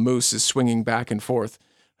 The moose is swinging back and forth.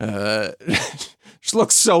 Just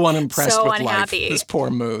looks so unimpressed So with unhappy. life. This poor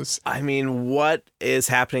moose. I mean, what is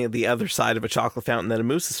happening at the other side of a chocolate fountain that a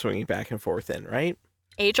moose is swinging back and forth in, right?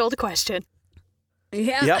 Age-old question.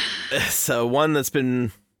 Yeah. Yep. So one that's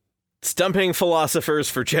been stumping philosophers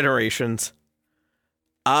for generations.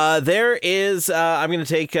 There is, I'm going to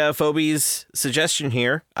take Phoebe's suggestion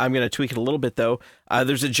here. I'm going to tweak it a little bit, though.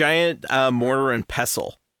 There's a giant mortar and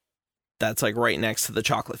pestle that's like right next to the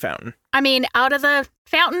chocolate fountain. I mean, out of the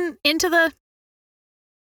fountain into the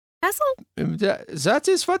pestle? That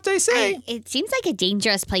is what they say. It seems like a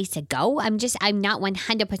dangerous place to go. I'm not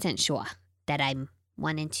 100% sure that I'm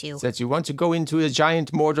wanting to. That you want to go into a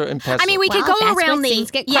giant mortar and pestle. I mean, we could Well, go that's around where the...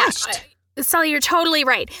 things get Yeah, crushed. Sully, you're totally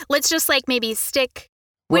right. Let's just like maybe stick...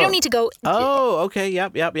 We Well- don't need to go... Oh, okay.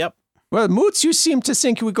 Yep. Well, Moots, you seem to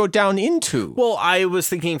think we go down into. Well, I was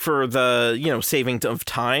thinking for the, saving of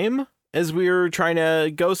time as we were trying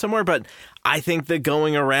to go somewhere, but I think that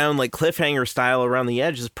going around like cliffhanger style around the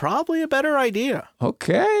edge is probably a better idea.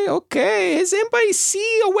 Okay. Does anybody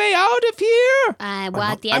see a way out of here? Well,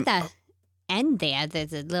 at the other end there.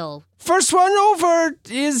 There's a little... First one over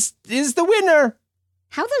is the winner.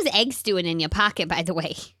 How are those eggs doing in your pocket, by the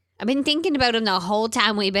way? I've been thinking about them the whole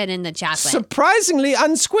time we've been in the chocolate. Surprisingly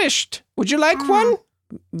unsquished. Would you like one?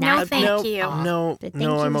 No, thank you. No, Thank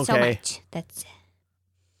I'm you so okay. much. That's...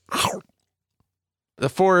 The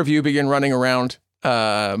four of you begin running around,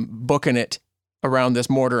 booking it around this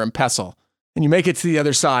mortar and pestle. And you make it to the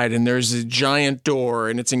other side, and there's a giant door,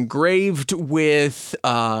 and it's engraved with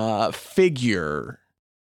a figure.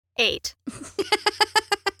 8.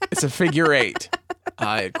 It's a figure 8.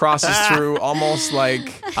 It crosses through almost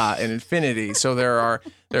like an infinity. So there are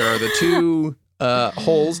the two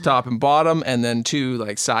holes, top and bottom, and then two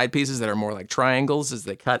like side pieces that are more like triangles as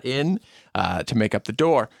they cut in to make up the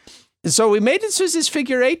door. And so we made it to this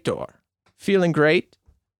figure 8 door. Feeling great?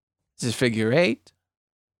 This is figure 8.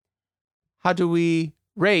 How do we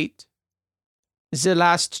rate the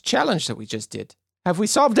last challenge that we just did? Have we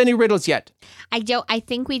solved any riddles yet? I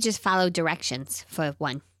think we just followed directions for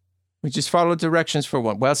one. We just followed directions for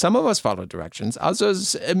one. Well, some of us followed directions.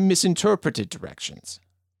 Others misinterpreted directions.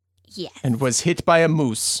 Yes. And was hit by a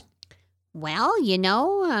moose. Well,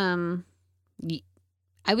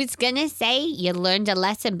 I was going to say you learned a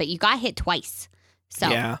lesson, but you got hit twice. So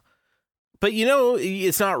Yeah. But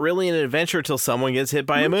it's not really an adventure till someone gets hit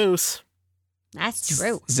by a moose. that's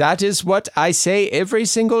true. That is what I say every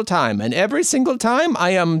single time. And every single time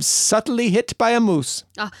I am subtly hit by a moose.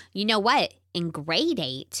 Oh, you know what? In grade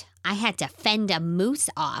 8, I had to fend a moose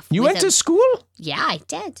off. You with went to school? Yeah, I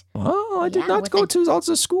did. Oh, I did Yeah, not with go a to lots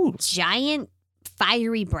of schools. Giant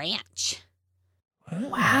fiery branch.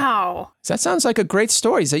 Wow. That sounds like a great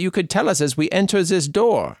story that you could tell us as we enter this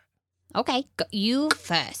door. Okay, you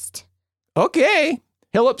first. Okay.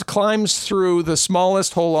 Hillip climbs through the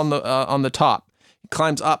smallest hole on the top. He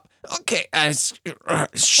climbs up. Okay,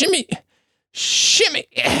 shimmy.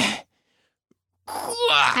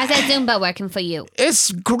 How's that Zumba working for you?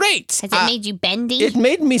 It's great. Has it made you bendy? It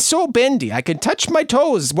made me so bendy. I can touch my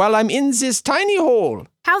toes while I'm in this tiny hole.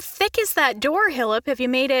 How thick is that door, Hillip? Have you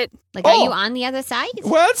made it? Like, are you on the other side?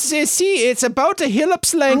 Well, see, it's about a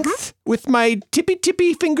Hillip's length with my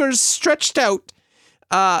tippy fingers stretched out.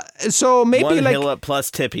 So maybe one like Hillip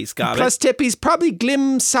plus Tippies. Got plus it. Tippies, probably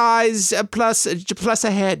Glim size plus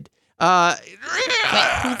a head. Wait,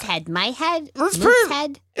 whose head? My head? It's Luke's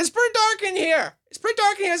head? It's pretty dark in here.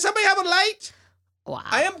 Somebody have a light? Wow.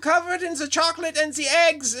 I am covered in the chocolate and the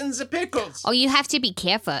eggs and the pickles. Oh, you have to be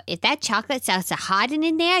careful. If that chocolate starts to harden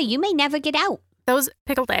in there, you may never get out. Those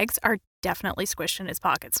pickled eggs are definitely squished in his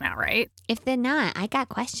pockets now, right? If they're not, I got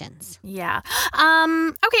questions. Yeah. Okay,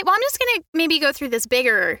 well, I'm just going to maybe go through this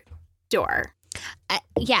bigger door.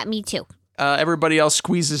 Yeah, me too. Everybody else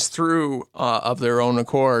squeezes through of their own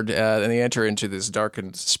accord, and they enter into this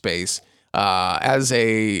darkened space. As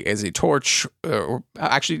a torch,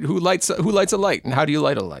 actually, who lights a light, and how do you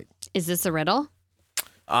light a light? Is this a riddle?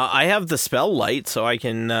 I have the spell light, so I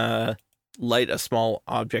can light a small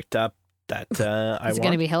object up that I want. Is it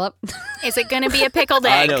going to be Hillip? Is it going to be a pickled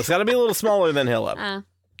egg? No, it's got to be a little smaller than Hillip.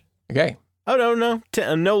 Okay. Oh, no.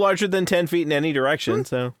 No larger than 10 feet in any direction,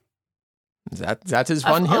 so... That is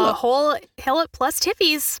one A Hillip. whole Hillip plus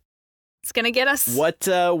Tippies. It's going to get us... What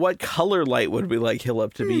color light would we like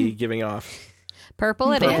Hillip to be giving off?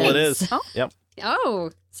 Purple it Purple is. it is. Oh. Yep. Oh,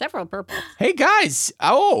 several purple. Hey guys!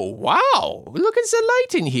 Oh wow! Look at the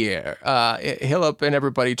light in here. Hillip and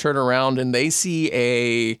everybody turn around and they see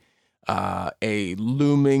a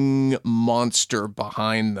looming monster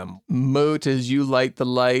behind them. Moot, as you light the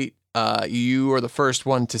light, you are the first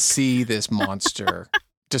one to see this monster.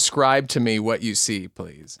 Describe to me what you see,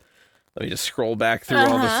 please. Let me just scroll back through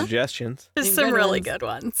all the suggestions. There's Good some really ones. good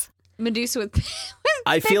ones. Medusa with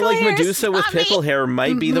I feel like Medusa with pickle hair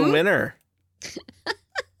might be the winner.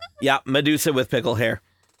 Yeah, Medusa with pickle hair.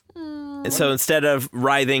 And so instead of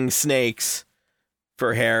writhing snakes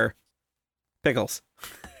for hair, pickles.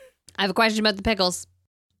 I have a question about the pickles.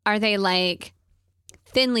 Are they like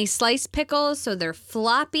thinly sliced pickles so they're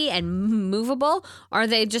floppy and movable? Or are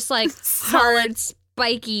they just like hard,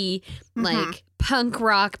 spiky, like punk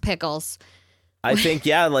rock pickles? I think,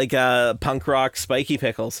 yeah, like punk rock spiky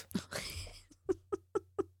pickles.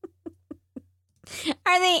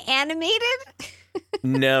 Are they animated?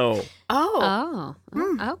 No. Oh.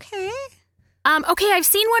 Okay. Okay, I've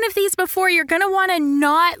seen one of these before. You're going to want to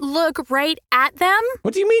not look right at them.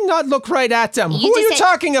 What do you mean not look right at them? You Who are just you said-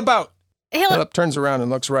 talking about? Hillip, Hillip turns around and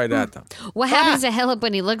looks right at them. What happens to Hillip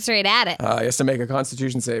when he looks right at it? He has to make a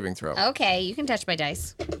Constitution saving throw. Okay, you can touch my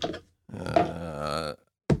dice.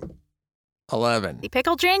 11 the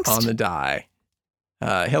pickle jinxed. on the die.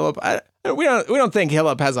 Hillip, we don't think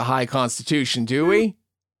Hillip has a high Constitution, do we?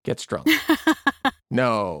 Gets drunk.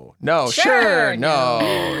 No, sure, no.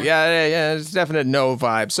 Yeah, it's definite no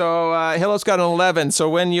vibe. So Hillow's got an 11. So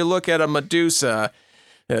when you look at a Medusa,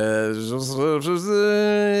 if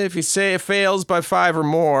you say it fails by 5 or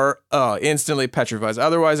more, instantly petrifies.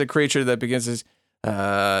 Otherwise, a creature that begins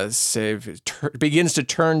to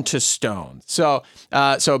turn to stone. So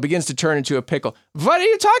it begins to turn into a pickle. What are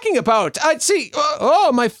you talking about? I see.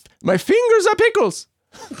 My fingers are pickles.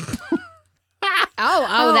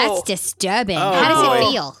 Oh, that's disturbing. How does it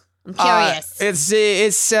feel? I'm curious.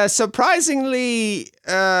 It's surprisingly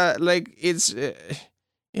it's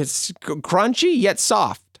crunchy yet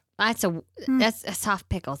soft. That's a soft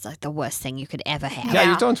pickle's like the worst thing you could ever have.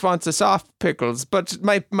 Yeah, you don't want the soft pickles, but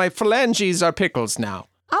my phalanges are pickles now.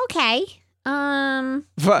 Okay. I'm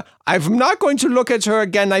not going to look at her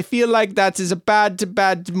again. I feel like that is a bad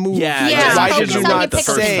move. Yeah. Why Focus did you on your not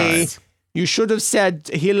pickles say? first. You should have said,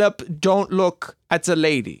 Hillip, don't look at the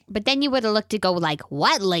lady. But then you would have looked to go like,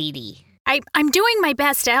 what lady? I'm doing my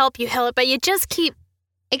best to help you, Hillip, but you just keep...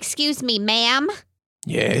 Excuse me, ma'am?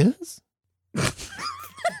 Yes?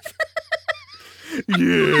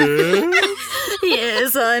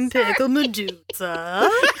 Yes, I'm Pickle Medusa.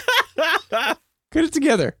 Get it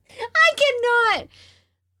together. I cannot.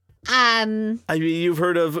 I mean, you've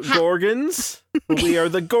heard of Gorgons? We are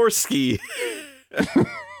the Gorski.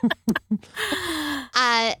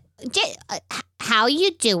 How you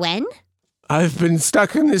doing? I've been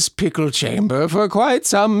stuck in this pickle chamber for quite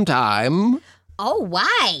some time. Oh,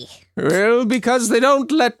 why? Well, because they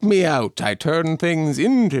don't let me out. I turn things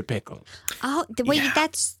into pickle. Oh,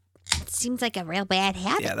 that seems like a real bad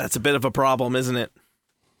habit. Yeah, that's a bit of a problem, isn't it?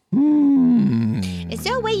 Is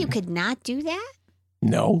there a way you could not do that?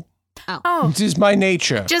 No. Oh, It is my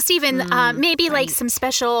nature. just even maybe like some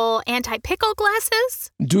special anti-pickle glasses?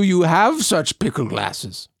 Do you have such pickle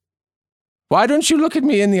glasses? Why don't you look at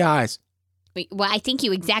me in the eyes? Well, I think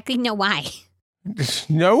you exactly know why.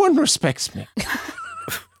 No one respects me.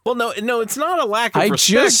 Well, no, it's not a lack of I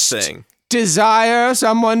respect just thing. desire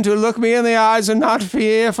someone to look me in the eyes and not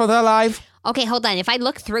fear for their life. Okay, hold on. If I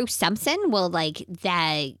look through something, would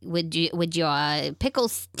your pickle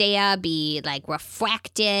stare be like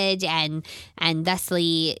refracted and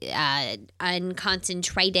thusly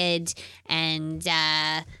unconcentrated and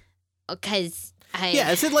because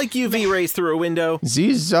Is it like UV rays through a window?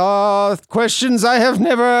 These are questions I have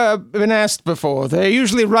never been asked before. They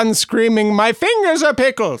usually run screaming, "My fingers are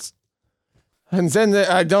pickles!" And then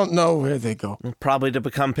I don't know where they go. Probably to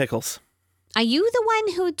become pickles. Are you the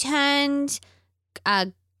one who turned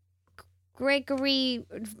Gregory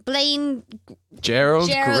Blaine Gerald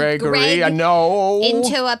Gregory, Greg I know.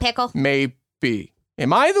 into a pickle? Maybe.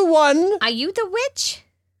 Am I the one? Are you the witch?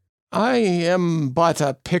 I am but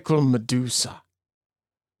a pickle Medusa.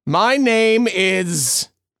 My name is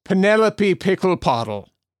Penelope Picklepottle,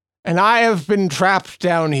 and I have been trapped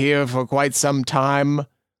down here for quite some time.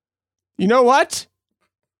 You know what?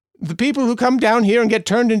 The people who come down here and get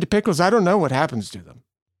turned into pickles, I don't know what happens to them.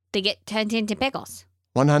 They get turned into pickles.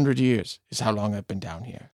 100 years is how long I've been down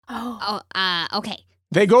here. Okay.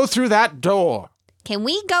 They go through that door. Can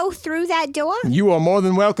we go through that door? You are more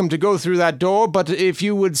than welcome to go through that door, but if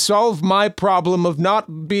you would solve my problem of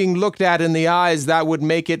not being looked at in the eyes, that would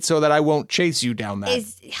make it so that I won't chase you down that.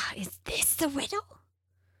 Is this the riddle?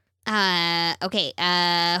 Okay,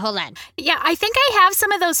 hold on. Yeah, I think I have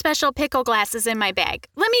some of those special pickle glasses in my bag.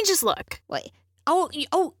 Let me just look. Wait. Oh,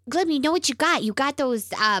 Glim, you know what you got? You got those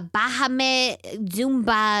Bahamut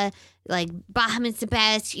Zumba, like Bahamut's the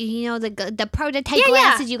best. You know the prototype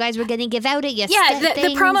glasses you guys were gonna give out at your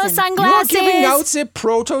the promo You are sunglasses. giving out the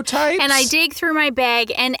prototypes? And I dig through my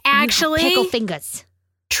bag and actually pickle fingers.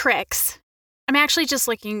 tricks. I'm actually just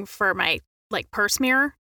looking for my purse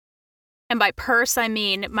mirror. And by purse, I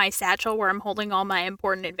mean my satchel where I'm holding all my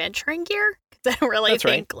important adventuring gear. Because I don't really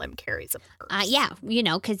think Glim carries a purse. Yeah,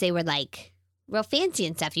 because they were like real fancy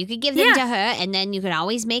and stuff. You could give them to her, and then you could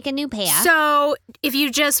always make a new pair. So if you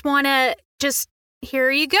just want to, here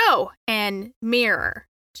you go. And mirror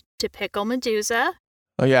to Pickle Medusa.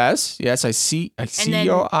 Oh, yes, I see Then,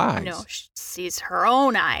 your eyes. No, she sees her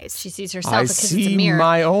own eyes. She sees herself I because it's a see mirror.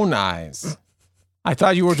 my own eyes. I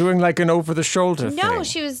thought you were doing like an over-the-shoulder thing. No,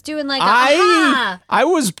 she was doing like aha. I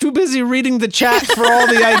was too busy reading the chat for all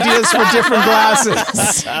the ideas for different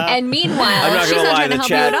glasses. And meanwhile, I'm not she's gonna not lie, trying to the help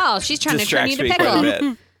you chat at all. She's trying to turn you to distracts me quite a pickle.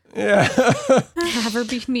 bit. Yeah. Have her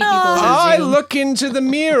be medieval. I look into the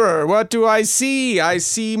mirror. What do I see? I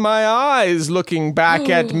see my eyes looking back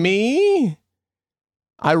at me.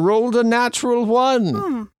 I rolled a natural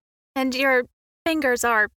 1. And your fingers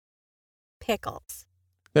are pickles.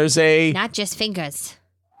 There's a Not just fingers.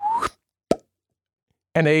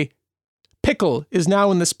 and a pickle is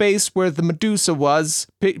now in the space where the Medusa was.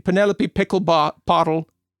 Penelope Pickle Pottle.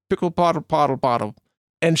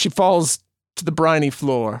 And she falls to the briny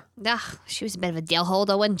floor. Ugh, she was a bit of a dill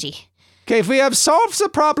holder, wasn't she? Okay, we have solved the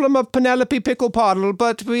problem of Penelope Pickle Pottle,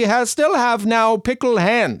 but we still have now pickle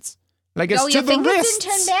hands. Like it's to your the fingers wrists.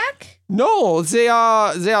 didn't turn back? No, they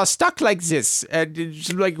are stuck like this,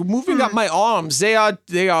 like moving up my arms. They are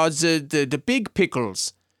the big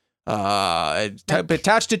pickles,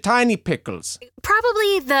 attached to tiny pickles.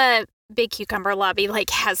 Probably the Big Cucumber Lobby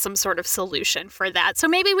has some sort of solution for that. So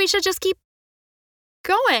maybe we should just keep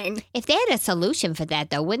going. If they had a solution for that,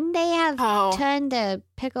 though, wouldn't they have turned the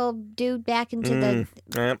pickle dude back into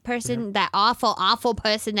the person, that awful, awful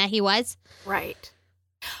person that he was? Right.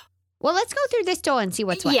 Well, let's go through this door and see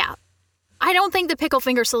what's what. Yeah. I don't think the pickle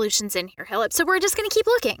finger solution's in here, Hillip, so we're just going to keep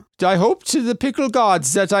looking. I hope to the pickle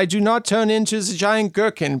gods that I do not turn into the giant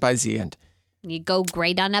gherkin by the end. You go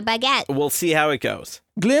great on a baguette. We'll see how it goes.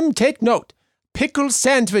 Glim, take note. Pickle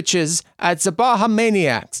sandwiches at the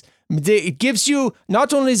Bahamaniacs. It gives you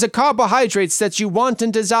not only the carbohydrates that you want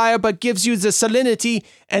and desire, but gives you the salinity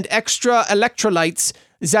and extra electrolytes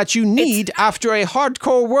that you need after a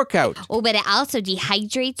hardcore workout. Oh, but it also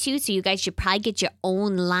dehydrates you, so you guys should probably get your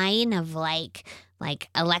own line of like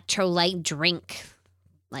electrolyte drink,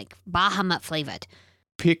 like Bahamut flavored.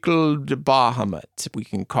 Pickled Bahamut, we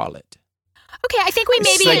can call it. Okay, I think we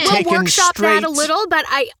maybe will workshop that a little, but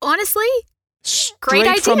I honestly, great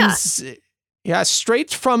idea.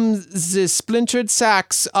 Straight from the splintered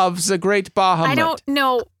sacks of the great Bahamut. I don't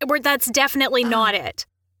know. That's definitely not it.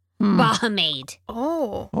 Bahamade.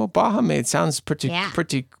 Oh, Bahamade sounds pretty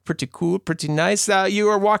cool, pretty nice. You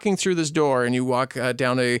are walking through this door, and you walk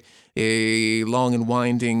down a long and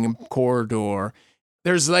winding corridor.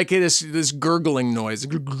 There's like this gurgling noise,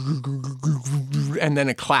 and then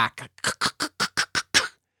a clack.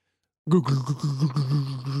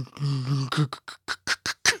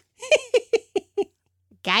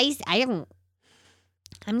 Guys, I'm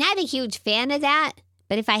not a huge fan of that,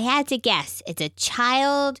 but if I had to guess, it's a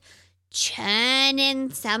child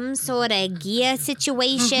churning some sort of gear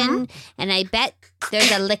situation, and I bet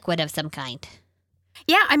there's a liquid of some kind.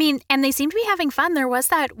 Yeah, I mean, and they seem to be having fun. There was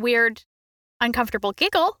that weird, uncomfortable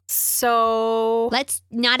giggle, so... Let's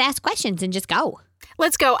not ask questions and just go.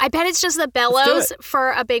 Let's go. I bet it's just the bellows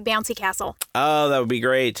for a big bouncy castle. Oh, that would be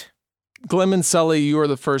great. Glim and Sully, you are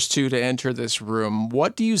the first two to enter this room.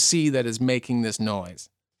 What do you see that is making this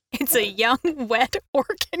noise? It's a young, wet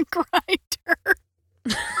organ grinder.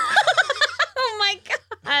 Oh my God.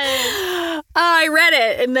 I read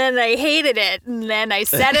it, and then I hated it, and then I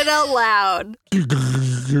said it out loud.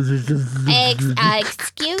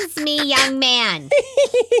 Excuse me, young man.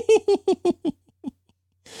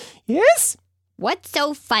 Yes? What's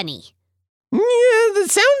so funny? Yeah, the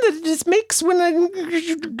sound that it just makes when I...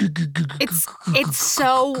 It's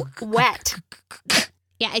so wet.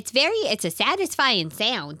 Yeah, it's a satisfying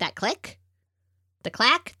sound. That click. The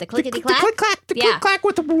clack, the clickety clack. The click clack, the click clack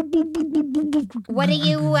with the... What are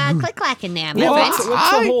you click clacking there, my Yeah, friend?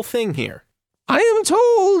 what's the whole thing here? I am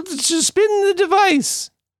told to spin the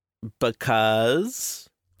device. Because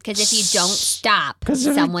if you don't stop,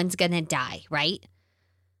 someone's going to die, right?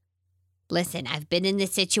 Listen, I've been in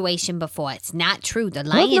this situation before. It's not true. They're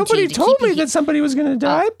lying to you. Nobody told me that somebody was going to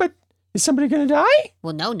die, but is somebody going to die?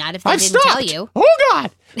 Well, no, not if they didn't tell you. Oh,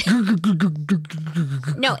 God.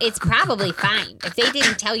 No, it's probably fine if they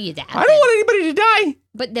didn't tell you that. I don't want anybody to die.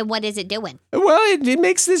 But then what is it doing? Well, it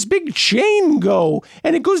makes this big chain go,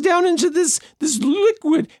 and it goes down into this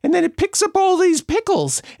liquid, and then it picks up all these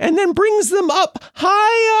pickles, and then brings them up,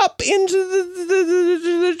 high up into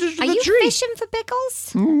the tree. Are you fishing for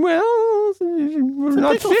pickles? Well, we're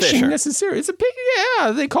not fishing necessarily. It's a pig.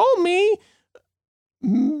 Yeah, they call me.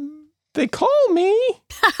 They call me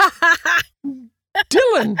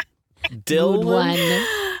Dylan.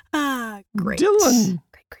 Dylan. Great. Dylan.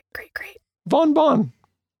 Great. Von Bon.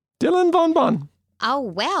 Dylan Von Bon. Oh,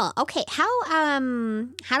 well, okay. How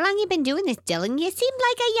long you been doing this, Dylan? You seem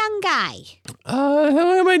like a young guy. How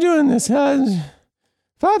long am I doing this?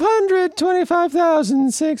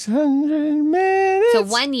 525,600 minutes. So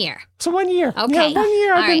 1 year. So 1 year. Okay. Yeah, 1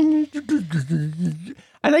 year. All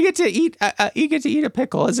And I get to eat. You get to eat a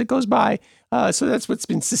pickle as it goes by. So that's what's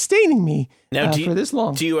been sustaining me for this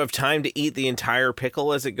long. Do you have time to eat the entire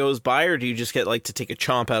pickle as it goes by, or do you just get to take a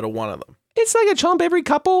chomp out of one of them? It's like a chomp every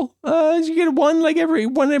couple. You get one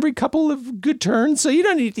every couple of good turns. So you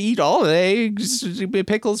don't need to eat all of it.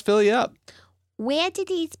 Pickles fill you up. Where did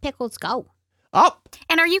these pickles go? Up.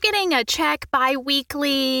 And are you getting a check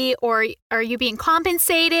bi-weekly, or are you being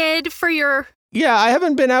compensated for your Yeah, I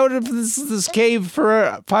haven't been out of this cave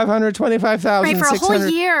for 525,000 Right, for a whole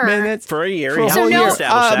year. minutes. For a year, For a yeah. whole we year.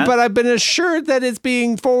 established that. But I've been assured that it's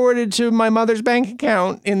being forwarded to my mother's bank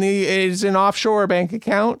account is an offshore bank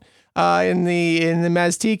account in the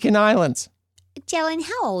Maztecan Islands. Dylan,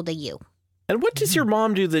 how old are you? And what does your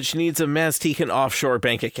mom do that she needs a Maztecan offshore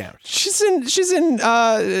bank account? She's in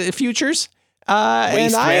futures. Waste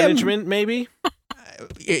and I am- management, maybe?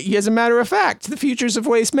 As a matter of fact, the futures of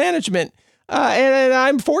waste management. And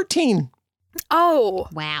I'm 14. Oh,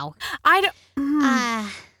 Wow. I don't.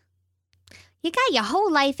 You got your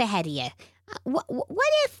whole life ahead of you. What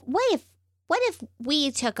if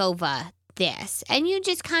we took over this and you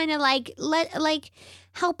just kind of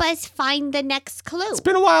help us find the next clue? It's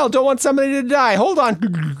been a while. Don't want somebody to die. Hold on.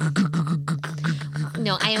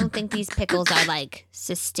 No, I don't think these pickles are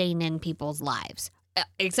sustaining people's lives,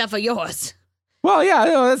 except for yours. Well, yeah,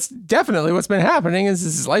 that's definitely what's been happening. Is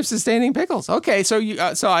this life-sustaining pickles? Okay, so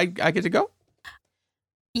I get to go.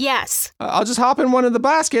 Yes. I'll just hop in one of the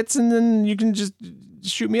baskets, and then you can just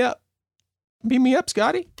shoot me up. Beam me up,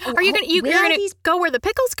 Scotty. Are you gonna you're gonna go where the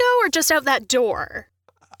pickles go, or just out that door?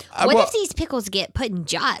 What well, if these pickles get put in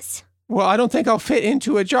jars? well, I don't think I'll fit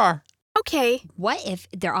into a jar. Okay. What if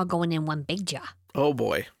they're all going in one big jar? Oh,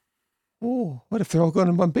 boy. Oh, what if they're all going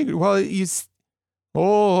in one big? Well,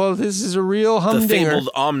 this is a real The humdinger. fabled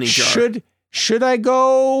Omni jar. Should I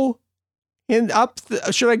go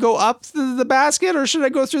should I go up the basket, or should I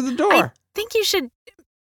go through the door? I think you should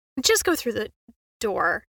just go through the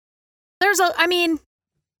door.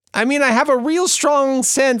 I have a real strong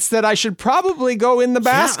sense that I should probably go in the Yeah,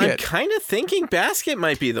 I'm basket. kind of thinking basket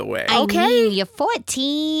might be the way. I Okay. mean, you're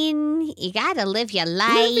 14. You gotta live your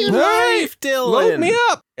life. Live your life, Dylan. Load me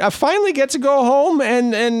up. I finally get to go home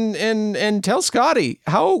and tell Scotty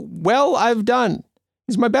how well I've done.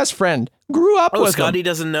 He's my best friend. Grew up Oh, with Scotty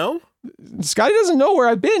doesn't know? him. Scotty doesn't know where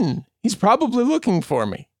I've been. He's probably looking for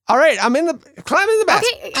me. All right, climb in the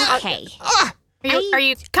basket. Okay. Okay. Are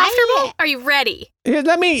you comfortable? Are you ready? Here,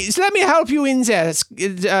 let me help you in there,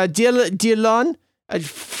 Dylan. I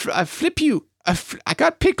flip you. I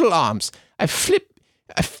got pickle arms. I flip.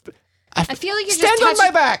 I feel like you're stand just on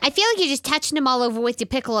my back. I feel like you're just touching them all over with your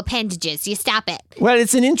pickle appendages. You stop it. Well,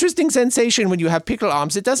 it's an interesting sensation when you have pickle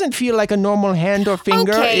arms. It doesn't feel like a normal hand or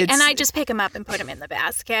finger. Okay, It's, and I just pick him up and put him in the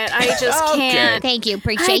basket. I just Okay. can't. Thank you.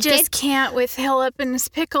 Appreciate I it. just can't with Hillip and his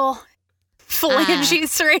pickle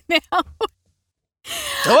phalanges right now.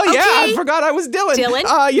 Oh yeah, I Okay. forgot I was Dylan. Dylan,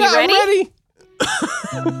 yeah, you ready?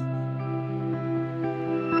 I'm ready.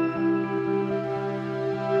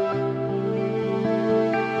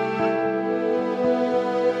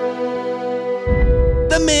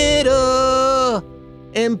 The middle.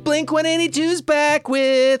 And Blink-182's back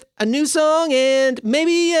with a new song and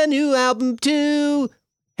maybe a new album too.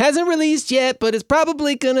 Hasn't released yet, but it's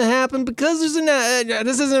probably gonna happen because there's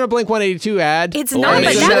this isn't a Blink-182 ad. It's Or not, but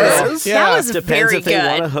maybe that it was, is. that was Depends very if they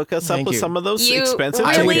want to good. hook us up Thank with you. some of those You expensive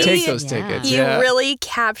I would really- tickets. take those Yeah. tickets. You yeah. really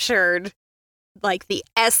captured the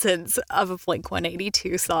essence of a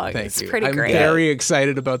Blink-182 song. Thank It's you. pretty I'm great. very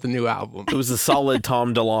excited about the new album. It was a solid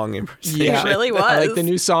Tom DeLonge impersonation. Yeah, It really was. Like the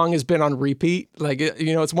new song has been on repeat.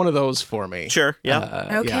 It's one of those for me. Sure, yeah.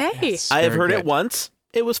 Okay. it's I have very heard it good. once.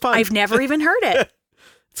 It was fun. I've never even heard it.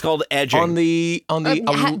 It's called Edging. On the.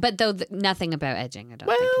 But nothing about edging, I don't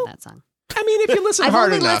think, in that song. I mean, if you listen I've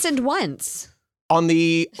hard only enough, listened once. on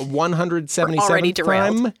the already 177th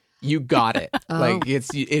derailed. time, you got it. Oh. Like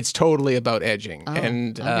it's totally about edging, Oh,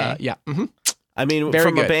 and okay. yeah. Mhm. I mean, Very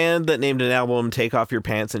from a good. band that named an album "Take Off Your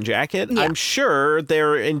Pants and Jacket," Yeah. I'm sure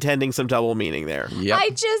they're intending some double meaning there. Yep.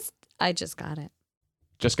 I just got it.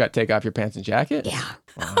 Just got to take off your pants and jacket. Yeah.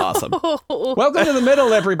 Awesome, Welcome to the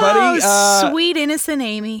middle, everybody. Sweet innocent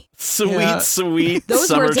Amy. sweet, Yeah. sweet Those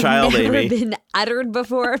summer words child, have never Amy. been uttered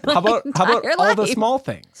before. in How about my all entire the life. small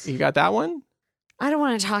things? You got that one? I don't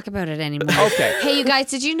want to talk about it anymore. Okay. Hey, you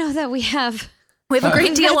guys, did you know that we have We have a great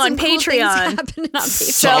we've deal had on some cool things Patreon. happening on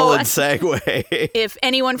Patreon. Solid segue. If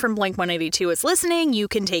anyone from Blink-182 is listening, you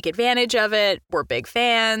can take advantage of it. We're big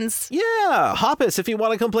fans. Yeah, Hoppus, if you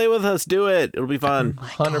want to come play with us, do it. It'll be fun.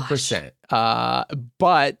 100%.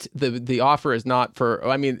 But the offer is not for.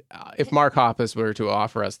 I mean, if Mark Hoppus were to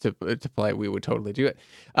offer us to play, we would totally do it.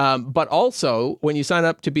 But also, when you sign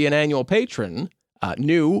up to be an annual patron,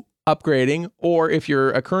 new, upgrading, or if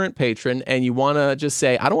you're a current patron and you want to just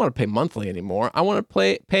say, I don't want to pay monthly anymore, I want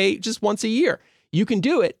to pay just once a year, you can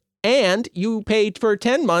do it, and you paid for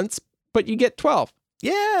 10 months, but you get 12.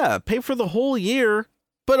 Yeah, pay for the whole year,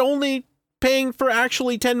 but only paying for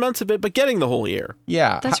actually 10 months of it, but getting the whole year.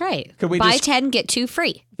 Yeah, That's right. Could we Buy just- 10, get 2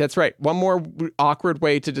 free. That's right. One more awkward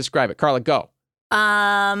way to describe it. Carla, go.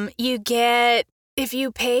 You get, if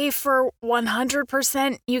you pay for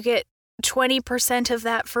 100%, you get 20% of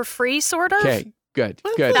that for free, sort of. Okay, good.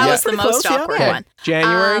 Good. That Yeah. was the most close, yeah. awkward Okay. one.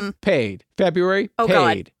 January, paid. February, Oh, paid.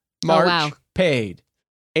 God. March, wow. paid.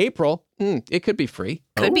 April, it could be free.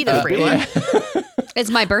 Could be the free one. Yeah. It's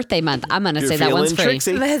my birthday month. I'm going to You're say that feeling one's free.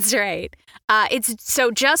 tricksy. That's right. It's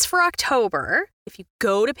so just for October, if you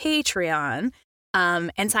go to Patreon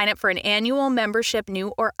and sign up for an annual membership,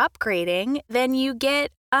 new or upgrading, then you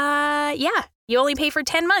get, you only pay for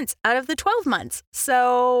 10 months out of the 12 months.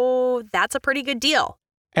 So that's a pretty good deal.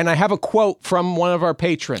 And I have a quote from one of our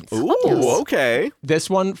patrons. Ooh, okay. This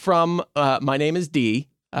one from My Name is D,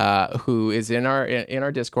 who is in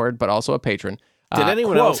our Discord, but also a patron. Did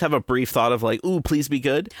anyone Quote, else have a brief thought of like, ooh, please be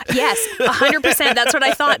good? Yes, 100%. That's what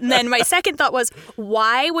I thought. And then my second thought was,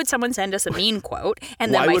 why would someone send us a mean quote?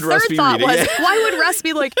 And then Why my would Russ third be thought reading was, it? why would Russ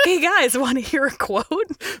be like, hey guys, want to hear a quote?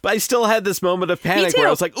 But I still had this moment of panic where too. I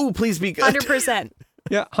was like, ooh, please be good. 100%.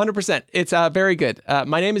 Yeah, 100%. It's very good.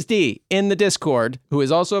 My name is D in the Discord, who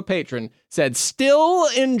is also a patron, said, still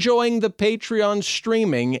enjoying the Patreon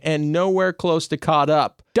streaming and nowhere close to caught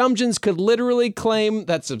up. Dungeons could literally claim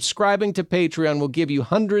that subscribing to Patreon will give you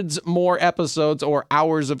hundreds more episodes or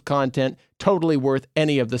hours of content, totally worth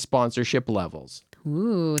any of the sponsorship levels.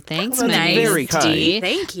 Ooh, thanks, That's my very name is D.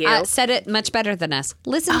 Thank you. Said it much better than us.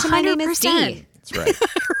 Listen to My Name is D. 100%. That's right.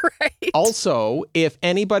 Right. Also, if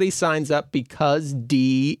anybody signs up because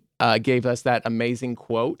D gave us that amazing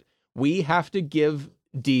quote, we have to give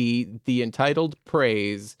D the entitled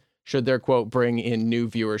praise should their quote bring in new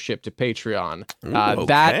viewership to Patreon.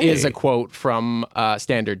 That okay. is a quote from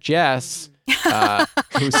Standard Jess,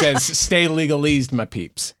 who says, stay legalized, my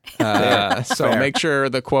peeps. So fair. make sure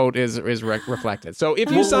the quote is reflected. So if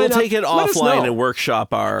you We'll sign up, take it let us offline know. and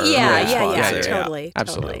workshop our Yeah, response. yeah, totally.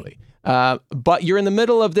 Absolutely. But you're in the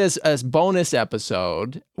middle of this bonus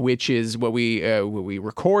episode, which is what we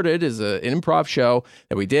recorded as an improv show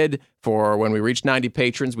that we did for when we reached 90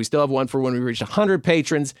 patrons. We still have one for when we reached 100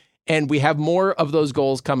 patrons. And we have more of those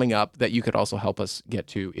goals coming up that you could also help us get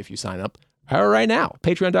to if you sign up right now.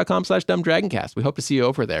 Patreon.com/dumbdragoncast. We hope to see you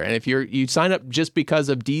over there. And if you sign up just because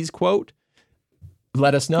of Dee's quote,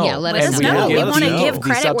 let us know. Yeah, let Let us us know. know. We We wanna want to know. give the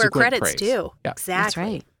credit where subsequent credit's praise. due. Yeah. Exactly. That's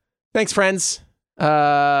right. Thanks, friends.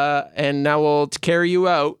 And now we'll carry you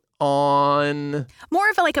out on. More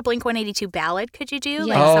of like a Blink 182 ballad, could you do?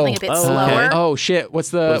 Like Oh. something a bit Oh, slower? okay. Oh shit! What's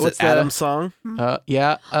the Was it Adam's song?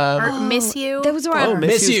 Yeah. Or Miss You? Those were Oh, our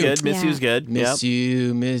Miss Miss You's You. good. Miss Yeah. You's good. Miss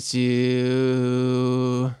you, miss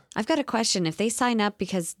you. I've got a question. If they sign up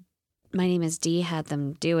because My Name is D had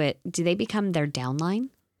them do it, do they become their downline?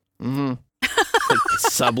 Mm-hmm. Like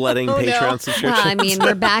subletting Oh, no. Patreon subscription. Well, I mean,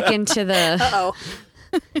 we're back into the, Uh-oh.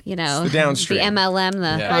 you know, It's the downstream. MLM,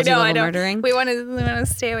 the Yeah. I know, I level know. murdering. We want to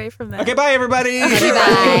stay away from that. Okay, bye everybody.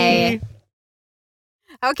 Bye.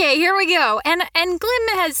 Okay, here we go. And Glim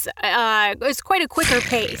has it's quite a quicker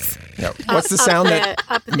pace. Yeah. What's the sound that?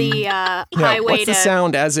 up the Yeah, highway what's the to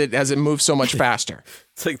sound as it moves so much faster?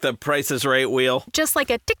 It's like the Price is Right wheel. just like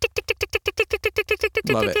a tick tick tick tick tick tick tick tick tick tick tick tick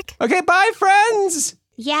tick Love tick it. tick. Okay, bye friends.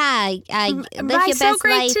 Yeah, live Bye, your so best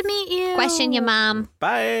great life. to meet you. Question your mom.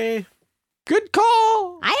 Bye. Good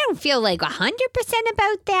call. I don't feel like 100%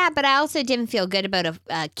 about that, but I also didn't feel good about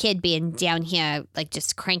a kid being down here, like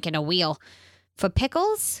just cranking a wheel for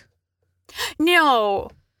pickles. No.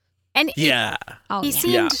 And Yeah. Oh, he yeah.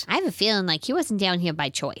 seemed I have a feeling like he wasn't down here by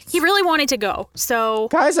choice. he really wanted to go. So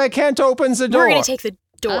Guys, I can't open the door. we're gonna take the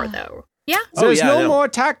door though. Yeah. Oh, There's yeah, no no. more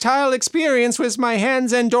tactile experience with my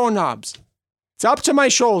hands and doorknobs. It's up to my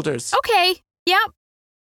shoulders. Okay. Yep.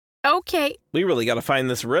 Okay. We really got to find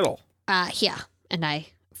this riddle. Here. And I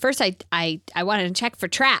wanted to check for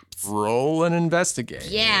traps. Roll and investigate.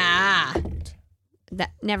 Yeah.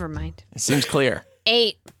 That never mind. It seems clear.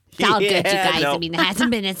 8. It's all good, you Yeah, guys. no. I mean, there hasn't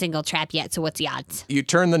been a single trap yet, so what's the odds? You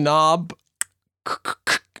turn the knob,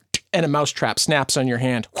 and a mousetrap snaps on your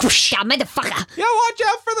hand. Whoosh. Yeah, motherfucker. Yeah, watch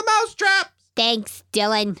out for the mousetrap. Thanks,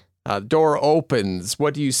 Dylan. The door opens.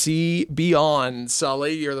 What do you see beyond,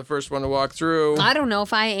 Sully? You're the first one to walk through. I don't know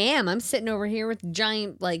if I am. I'm sitting over here with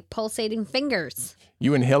giant, like, pulsating fingers.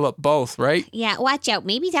 You and Hill up both, right? Yeah, watch out.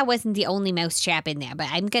 Maybe that wasn't the only mousetrap in there, but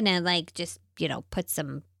I'm gonna, like, just, put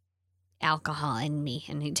some alcohol in me.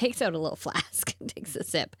 And he takes out a little flask and takes a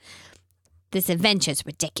sip. This adventure's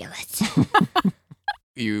ridiculous.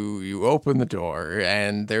 You open the door,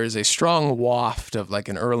 and there's a strong waft of like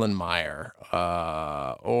an Erlenmeyer,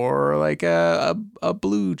 or like a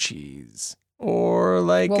blue cheese, or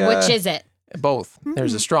like Well, which is it? both.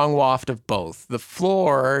 There's a strong waft of both. The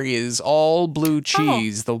floor is all blue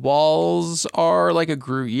cheese. The walls are like a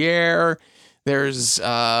Gruyere. There's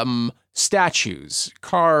statues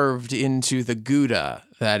carved into the Gouda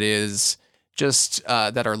that is just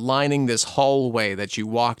that are lining this hallway that you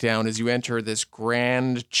walk down as you enter this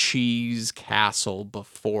grand cheese castle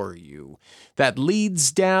before you that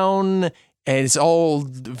leads down, and it's all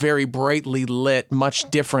very brightly lit, much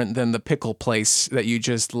different than the pickle place that you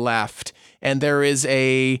just left. And there is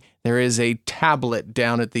a tablet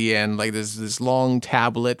down at the end, like this long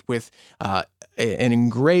tablet with an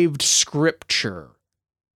engraved scripture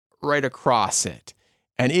right across it.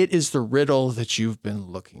 And it is the riddle that you've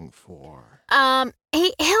been looking for.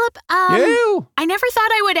 Hey, Hilip, You? I never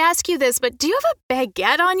thought I would ask you this, but do you have a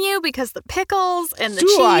baguette on you? Because the pickles and the Do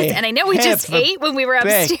cheese, I and I know we just have a ate when we were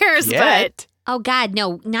upstairs, but... baguette? Oh, God,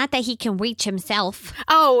 no. Not that he can reach himself.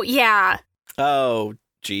 Oh, yeah. Oh,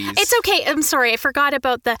 jeez. It's okay. I'm sorry. I forgot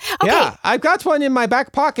about the... Okay, Yeah, I've got one in my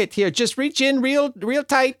back pocket here. Just reach in real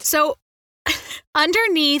tight. so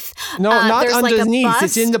underneath... No, not there's like a underneath. bust.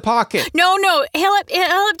 It's in the pocket. No,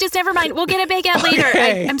 Hilip, just never mind. We'll get a baguette later.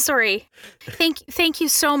 Okay. I'm sorry. Thank you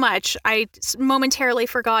so much. I momentarily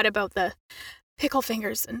forgot about the pickle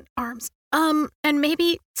fingers and arms. And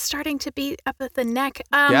maybe starting to be up at the neck.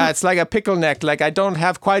 Yeah, it's like a pickle neck. Like I don't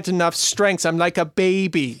have quite enough strength. I'm like a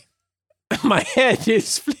baby. My head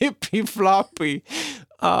is flippy floppy.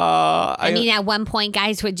 I mean, at one point,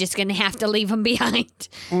 guys, we're just going to have to leave him behind.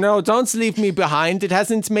 No, don't leave me behind. It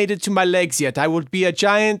hasn't made it to my legs yet. I will be a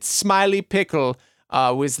giant smiley pickle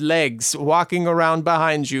with legs walking around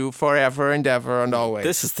behind you forever and ever and always.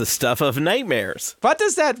 This is the stuff of nightmares. What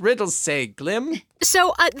does that riddle say, Glim?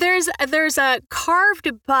 So there's a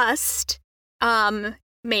carved bust,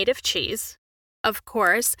 made of cheese, of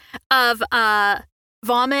course, of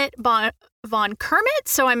Vomit von Kermit.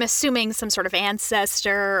 So I'm assuming some sort of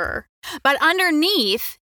ancestor. But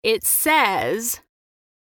underneath it says,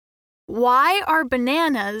 "Why are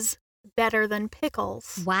bananas better than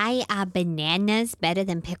pickles?" Why are bananas better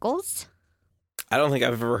than pickles? I don't think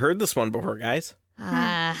I've ever heard this one before, guys.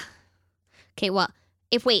 Okay, well,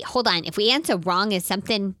 hold on. If we answer wrong, is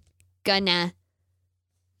something bad gonna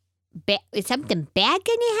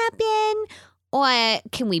happen? Or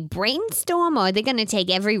can we brainstorm? Or are they gonna take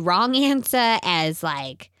every wrong answer as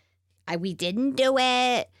like, we didn't do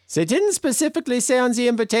it? They didn't specifically say on the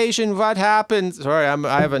invitation what happens. Sorry, I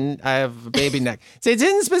have a baby neck. They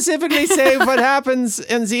didn't specifically say what happens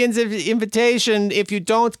in the invitation if you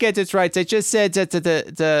don't get it right. They just said that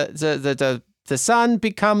the sun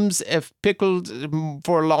becomes pickled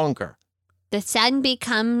for longer. The sun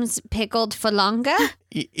becomes pickled for longer?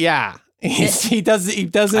 Yeah. He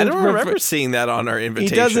doesn't. I don't remember seeing that on our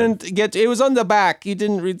invitation. He doesn't get. It was on the back. You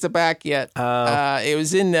didn't read the back yet. It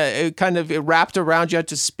was in it kind of wrapped around. You had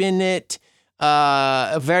to spin it.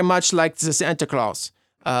 Very much like the Santa Claus.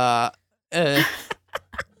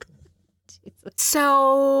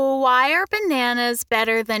 So why are bananas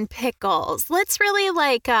better than pickles? Let's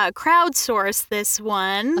really crowdsource this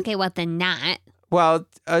one. Okay, well then not. Well,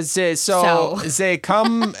 they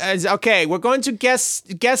come. Okay, we're going to guess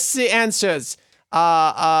the answers.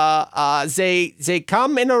 They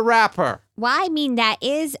come in a wrapper. Well, I mean that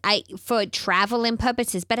is for traveling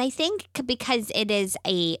purposes, but I think because it is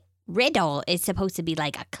a riddle, it's supposed to be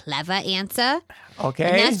like a clever answer.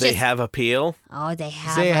 Okay, they have appeal. Oh, they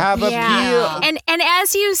have. They have appeal. And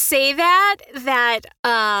as you say that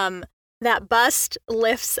bust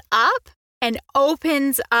lifts up and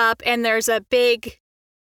opens up, and there's a big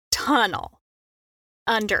tunnel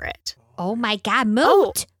under it. Oh my God,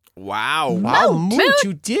 Moot! Wow. Wow, Moot,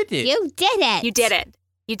 you did it. You did it. You did it.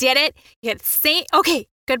 You did it. You had the same. Okay,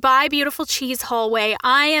 goodbye, beautiful cheese hallway.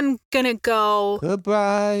 I am gonna go.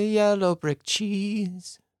 Goodbye, yellow brick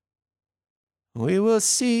cheese. We will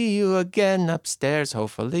see you again upstairs,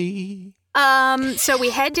 hopefully. So we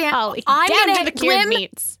head down. Oh, I'm down gonna to the cured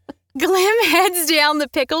meats. Glim heads down the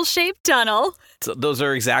pickle-shaped tunnel. So those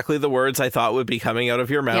are exactly the words I thought would be coming out of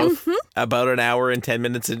your mouth about an hour and 10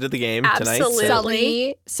 minutes into the game tonight.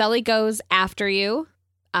 Absolutely. Sully goes after you,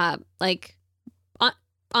 like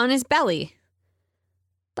on his belly,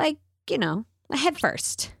 like head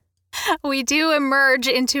first. We do emerge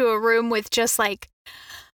into a room with just I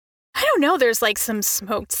don't know. There's some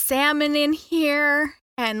smoked salmon in here,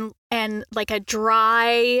 and like a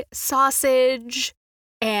dry sausage.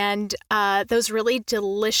 And those really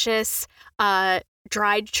delicious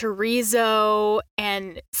dried chorizo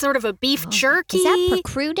and sort of a beef jerky. Is that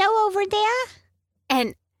prosciutto over there?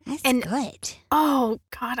 And That's and good. Oh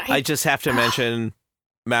God, I just have to mention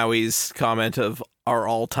Maui's comment of "Are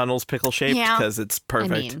all tunnels pickle shaped?" Yeah. because it's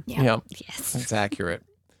perfect. I mean, Yeah, yes. that's accurate.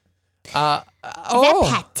 Is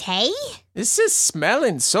that pate? This is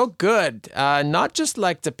smelling so good. Not just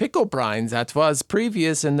like the pickle brine that was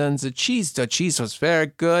previous, and then the cheese. The cheese was very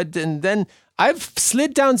good, and then I've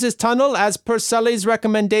slid down this tunnel as per Sully's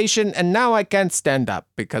recommendation, and now I can't stand up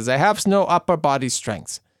because I have no upper body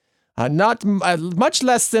strength. Not much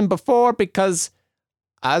less than before because,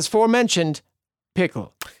 as forementioned,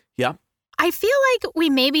 pickle. Yeah. I feel like we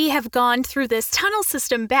maybe have gone through this tunnel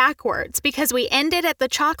system backwards because we ended at the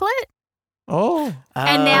chocolate. Oh.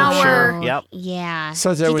 And now sure. we're- Yep. Yeah.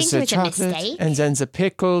 So Do there you was think the it was a chocolate, mistake? and then the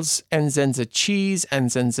pickles, and then the cheese, and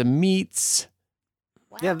then the meats.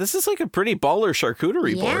 Yeah, this is like a pretty baller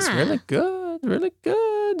charcuterie board. Yeah. Really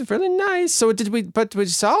good, really nice. So but we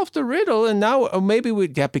solved the riddle, and now maybe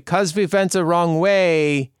because we went the wrong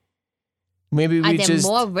way, maybe Are we there just...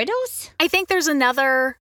 more riddles? I think there's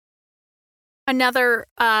another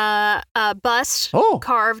bust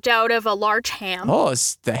carved out of a large ham. Oh,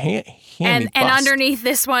 it's the hammy and bust. underneath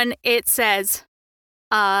this one it says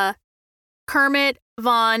Kermit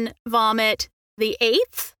Von Vomit the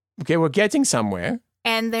 8th. Okay, we're getting somewhere.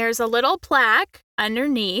 And there's a little plaque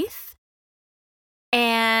underneath.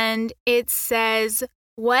 And it says,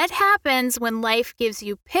 what happens when life gives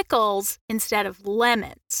you pickles instead of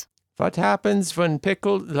lemons? What happens when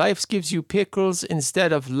life gives you pickles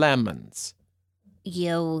instead of lemons?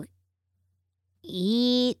 You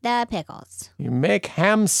eat the pickles. You make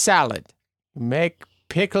ham salad. You make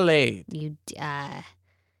pickle-aid. You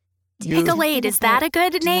Pickle-aid, is that a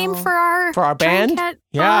good name for our band? Cat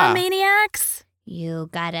Yeah. Maniacs? You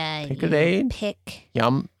gotta Pickle-aid? pick.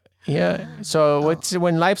 Yum. Yeah. So what's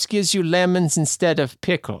when life gives you lemons instead of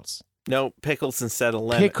pickles? No, pickles instead of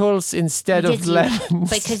lemon. Pickles instead of lemons.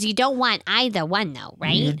 Because you don't want either one, though,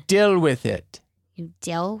 right? You deal with it. You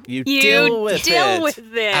deal. You You deal with deal it. with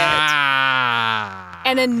it. Ah.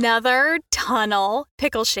 And another tunnel,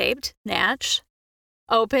 pickle-shaped, Natch,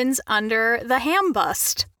 opens under the ham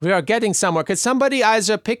bust. We are getting somewhere. Could somebody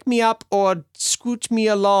either pick me up or scoot me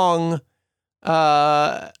along?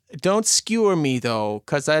 Don't skewer me, though,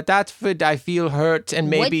 because that would, I feel hurt and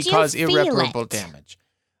maybe Would you cause feel irreparable it? damage.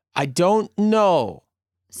 I don't know.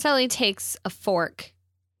 Sully takes a fork,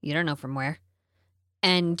 you don't know from where,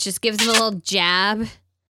 and just gives him a little jab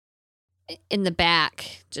in the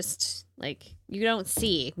back. Just like, you don't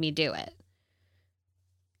see me do it.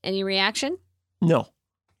 Any reaction? No.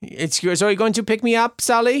 It's yours. Are you going to pick me up,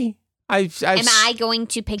 Sally? Am I going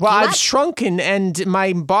to pick Well, you I've up? shrunken and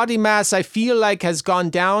my body mass, I feel like, has gone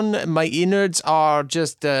down. My innards are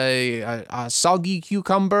just a soggy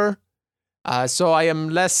cucumber. So I am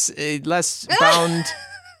less bound,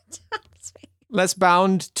 less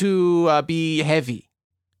bound to be heavy.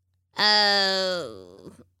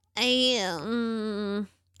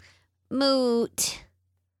 Moot.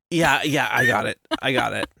 Yeah, I got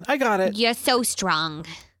it. You're so strong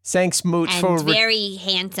Thanks, Moot, and for... very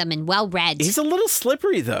handsome and well-read. He's a little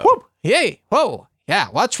slippery, though. Whoa! Hey! Whoa! Yeah,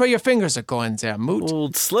 watch where your fingers are going there, Moot.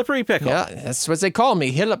 Old slippery pickle. Yeah, that's what they call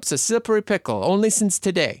me. Hillup's a slippery pickle, only since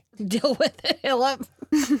today. Deal with it, Hillip.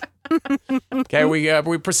 Okay,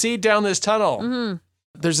 we proceed down this tunnel. Mm-hmm.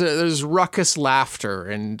 There's ruckus laughter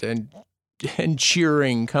and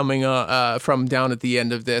cheering coming from down at the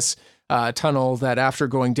end of this tunnel that, after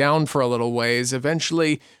going down for a little ways,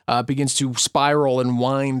 eventually begins to spiral and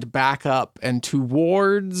wind back up and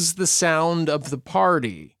towards the sound of the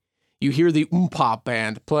party. You hear the Oompa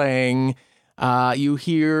band playing. You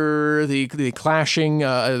hear the clashing,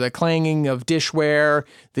 the clanging of dishware,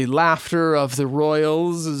 the laughter of the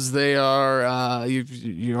royals as they are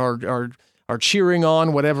are cheering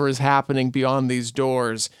on whatever is happening beyond these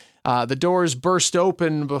doors. The doors burst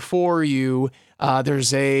open before you.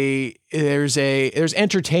 There's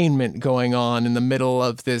entertainment going on in the middle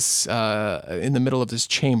of this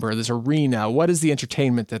chamber, this arena. What is the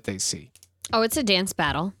entertainment that they see? Oh, it's a dance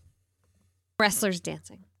battle. Wrestlers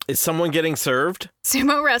dancing. Is someone getting served?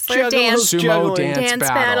 Sumo wrestler Juggalos dance. Sumo juggling. dance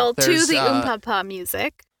battle to There's, the Oompa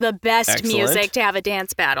music. The best Excellent. music to have a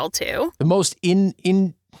dance battle to. the most in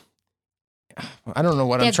I don't know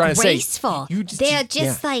what They're I'm trying graceful. to say. They're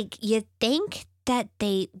just like, you think that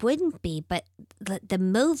they wouldn't be, but the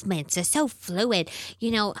movements are so fluid.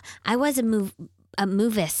 You know, I was a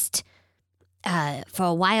movist. For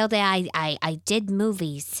a while there, I did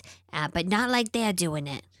movies, but not like they're doing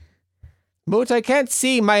it. Moot, I can't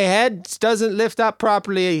see. My head doesn't lift up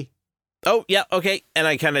properly. Oh, yeah, okay. And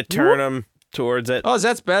I kind of turn him towards it. Oh,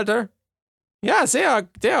 that's better. Yeah,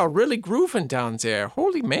 they are really grooving down there.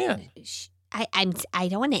 Holy man. I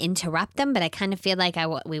don't want to interrupt them, but I kind of feel like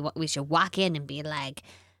we should walk in and be like,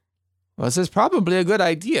 Well, this is probably a good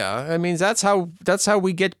idea. I mean, that's how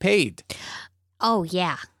we get paid. oh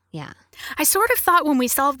yeah, Yeah. I sort of thought when we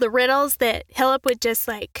solved the riddles that Hillip would just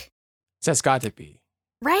like, That's got to be.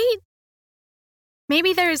 right?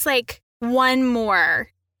 Maybe there's like one more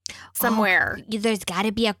somewhere. Oh, there's got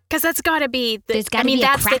to be a. Because that's got to be the. There's gotta I mean, be a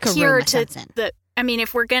that's the cracker cure room or to something. the. I mean,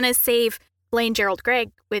 if we're gonna save Blaine Gerald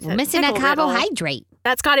Gregg with We're a missing a pickle riddle, carbohydrate.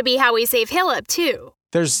 that's got to be how we save Hillip too.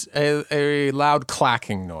 There's a loud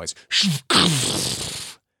clacking noise.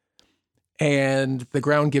 And the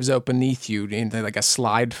ground gives out beneath you in like a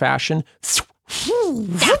slide fashion.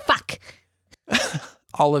 Ah, fuck.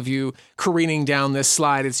 All of you careening down this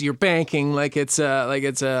slide. You're banking like it's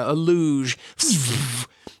a luge.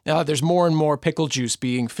 There's more and more pickle juice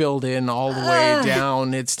being filled in all the way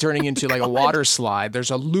down. It's turning into like a water slide. There's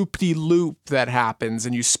a loop-de-loop that happens,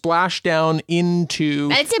 and you splash down into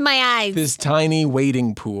That's in my eyes. this tiny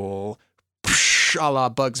wading pool, a la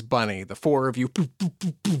Bugs Bunny. The four of you,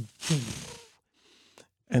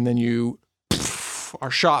 and then you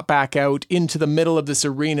are shot back out into the middle of this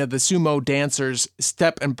arena. The sumo dancers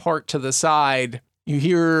step and part to the side. You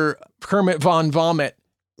hear Kermit Von Vomit.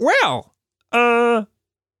 Well,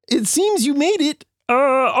 it seems you made it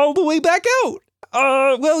all the way back out.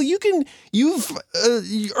 Well, you've earned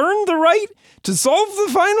the right to solve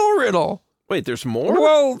the final riddle. Wait, there's more?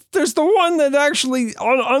 Well, there's the one that actually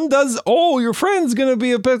undoes. Oh, your friend's gonna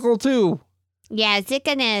be a pickle too. Yeah, is it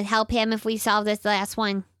gonna help him if we solve this last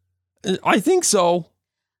one? I think so.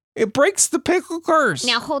 It breaks the pickle curse.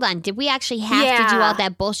 Now, hold on. Did we actually have to do all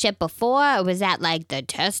that bullshit before, or was that like the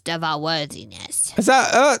test of our worthiness? Is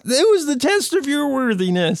that? It was the test of your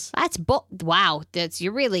worthiness. That's wow.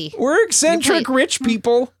 You're really. We're eccentric rich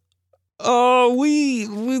people. I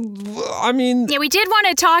mean. Yeah, we did want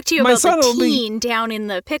to talk to you My about son the will be- teen down in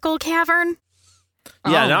the pickle cavern.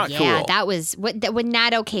 Yeah, Oh, not yeah, cool. that was that we're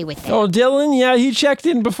not okay with that. Oh, Dylan, yeah, he checked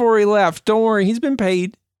in before he left. Don't worry, he's been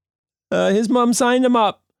paid. His mom signed him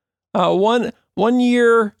up. 1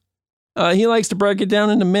 year. He likes to break it down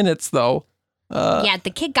into minutes, though. Yeah,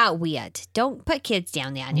 the kid got weird. Don't put kids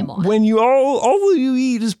down there anymore. When you all you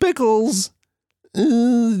eat is pickles,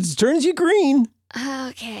 it turns you green.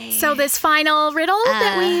 Okay. So this final riddle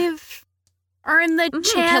that we've earned the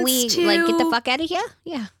chance can we to like get the fuck out of here?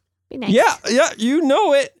 Yeah, be nice. Yeah, you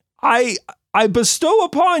know it. I bestow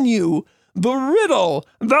upon you the riddle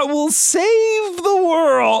that will save the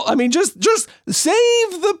world. I mean, just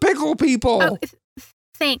save the pickle people. Oh,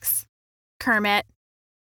 thanks, Kermit.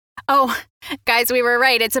 Oh, guys, we were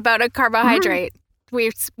right. It's about a carbohydrate.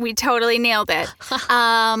 We totally nailed it.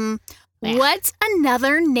 What's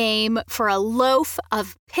another name for a loaf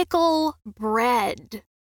of pickle bread?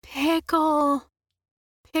 Pickle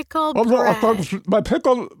bread. My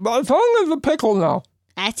pickle. I found the pickle now.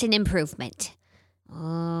 That's an improvement.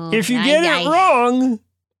 Oh, If you get it wrong,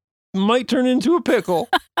 it might turn into a pickle.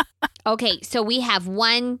 Okay, so we have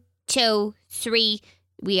 1, 2, 3.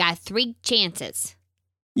 We got 3 chances.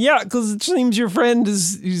 Yeah, because it seems your friend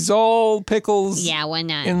he's all pickles. Yeah, why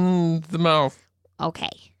not? In the mouth. Okay.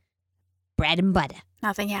 Bread and butter.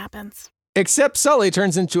 Nothing happens. Except Sully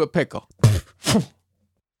turns into a pickle.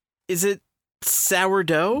 Is it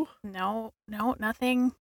sourdough? No,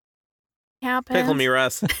 nothing happens. Pickle me,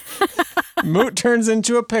 Russ. Moot turns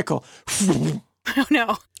into a pickle. Oh,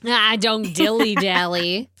 no. Don't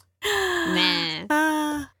dilly-dally.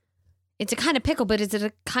 Nah. It's a kind of pickle, but is it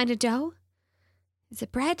a kind of dough? Is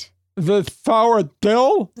it bread? The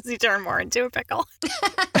sourdough? Does he turn more into a pickle?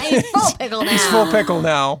 He's full pickle now. He's full pickle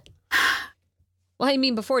now. Well, I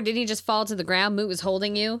mean, before, didn't he just fall to the ground? Moot was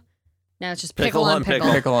holding you. Now it's just Pickle pickle on on pickle.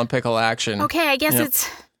 pickle. Pickle on pickle action. Okay, I guess Yep.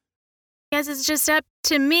 it's just up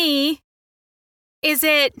to me. Is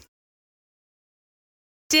it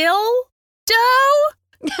dill dough?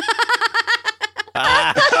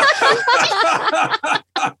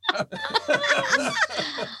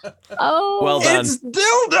 Oh. Well done. It's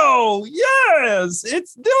dildo. Yes,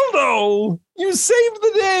 it's dildo. You saved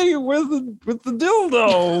the day with the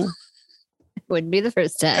dildo. Wouldn't be the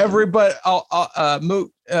first time. Everybody,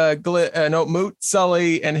 Moot, Moot,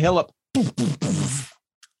 Sully, and Hillip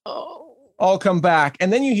all come back,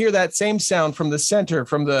 and then you hear that same sound from the center,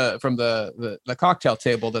 from the cocktail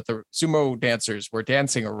table that the sumo dancers were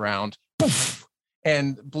dancing around,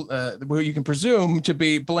 and who you can presume to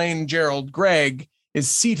be Blaine Gerald Gregg is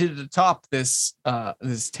seated atop this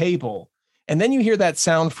table, and then you hear that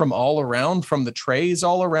sound from all around, from the trays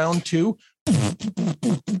all around too.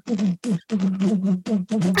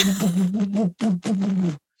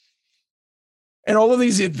 And all of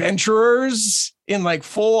these adventurers in like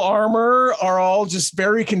full armor are all just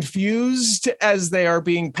very confused as they are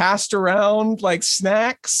being passed around like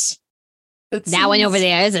snacks. That one over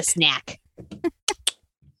there is a snack.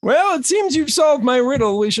 Well, it seems you've solved my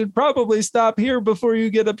riddle. We should probably stop here before you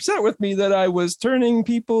get upset with me that I was turning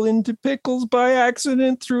people into pickles by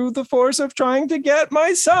accident through the force of trying to get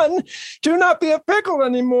my son to not be a pickle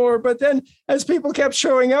anymore. But then as people kept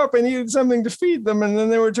showing up, I needed something to feed them, and then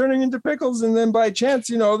they were turning into pickles. And then by chance,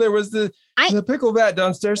 there was the pickle vat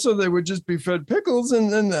downstairs, so they would just be fed pickles.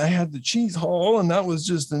 And then I had the cheese haul, and that was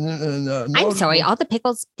just I'm sorry, all the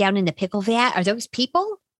pickles down in the pickle vat, are those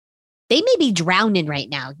people? They may be drowning right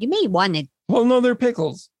now. You may want to. Well, no, they're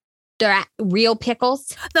pickles. They're real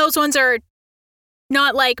pickles? Those ones are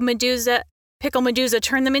not like Medusa, Pickle Medusa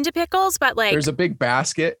turn them into pickles, but like. There's a big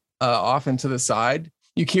basket off into the side.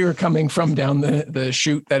 You hear it coming from down the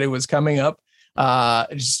chute that it was coming up.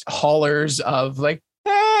 Just hollers of like,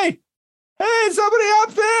 hey, somebody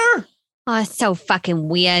up there. Oh, it's so fucking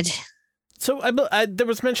weird. So there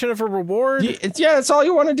was mention of a reward. Yeah, that's all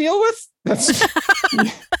you want to deal with? That's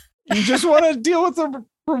you just want to deal with the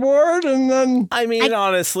reward, and then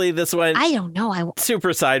honestly, this went I don't know.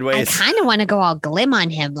 super sideways. I kind of want to go all glim on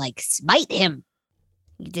him, like smite him.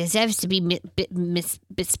 He deserves to be besmoten.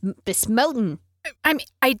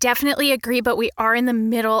 I definitely agree, but we are in the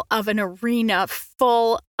middle of an arena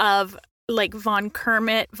full of like Von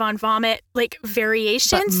Kermit, Von Vomit, like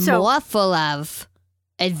variations. But more full of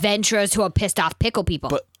adventurers who are pissed off pickle people.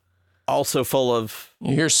 But also full of.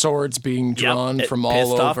 You hear swords being drawn from all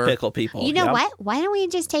pissed over. Off pickle people. You know what? Why don't we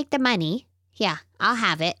just take the money? Yeah, I'll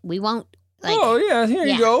have it. We won't. Here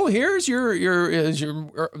you go. Here's your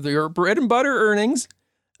bread and butter earnings.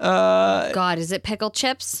 God, is it pickle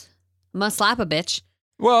chips? Must slap a bitch.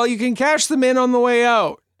 Well, you can cash them in on the way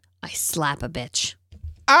out. I slap a bitch.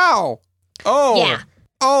 Ow! Oh, yeah.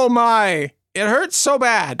 Oh my! It hurts so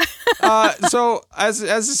bad. So as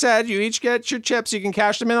I said, you each get your chips. You can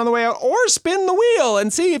cash them in on the way out, or spin the wheel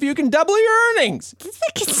and see if you can double your earnings. This is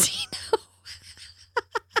a casino.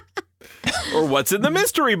 Or what's in the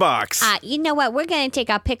mystery box? You know what? We're gonna take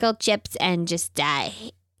our pickled chips and just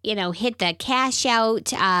hit the cash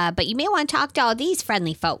out. But you may want to talk to all these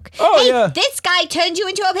friendly folk. Oh, hey, yeah. This guy turned you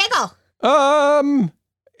into a pickle.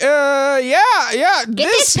 Yeah. Get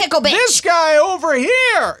this pickle bitch. This guy over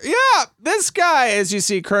here. Yeah, this guy, as you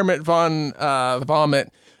see Kermit Von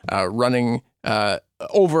Vomit running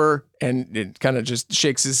over, and it kind of just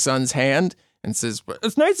shakes his son's hand and says,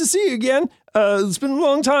 It's nice to see you again. It's been a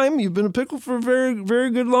long time. You've been a pickle for a very,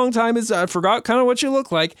 very good long time. I forgot kind of what you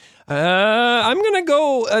look like. I'm going to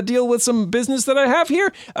go deal with some business that I have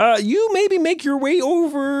here. You maybe make your way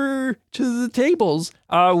over to the tables.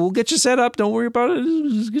 We'll get you set up. Don't worry about it.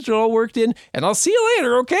 Just get you all worked in. And I'll see you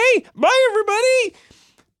later, okay? Bye, everybody.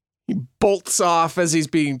 he bolts off as he's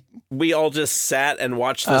being. We all just sat and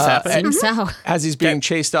watched this happen. Seems so. As he's being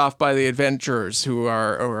chased off by the adventurers who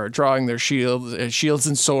are drawing their shields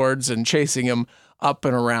and swords and chasing him up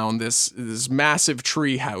and around this massive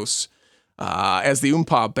tree house. As the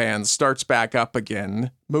Oompa band starts back up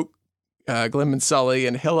again, Mook, Glim and Sully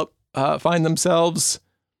and Hillip find themselves.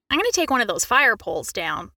 I'm going to take one of those fire poles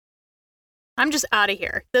down. I'm just out of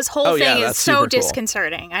here. This whole thing is so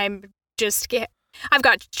disconcerting. I've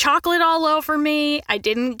got chocolate all over me. I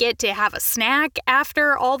didn't get to have a snack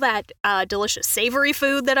after all that delicious savory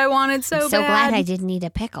food that I wanted so bad. I'm so glad I didn't eat a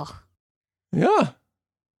pickle. Yeah.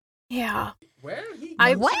 Yeah.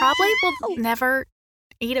 I probably will never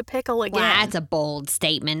eat a pickle again. Well, that's a bold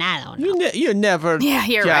statement. I don't know. You never. Yeah,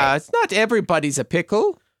 you're right. It's not everybody's a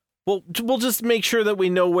pickle. Well, we'll just make sure that we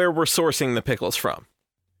know where we're sourcing the pickles from.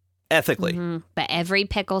 Ethically. Mm-hmm. But every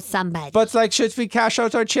pickle's somebody. But, should we cash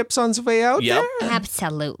out our chips on the way out? Yep. There?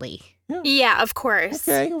 Absolutely. Yeah, of course.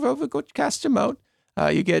 Okay, well, we'll go cast them out.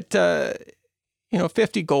 You get,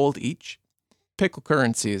 50 gold each. Pickle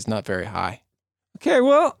currency is not very high. Okay,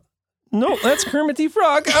 well, no, that's Kermit the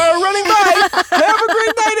Frog running by. Have a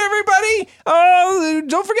great night, everybody.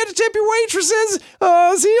 Don't forget to tip your waitresses.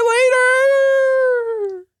 See you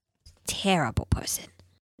later. Terrible person.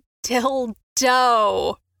 Dildo.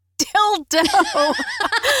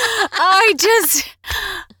 I just.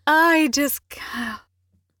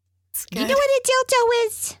 You know what a dildo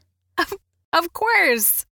is? Of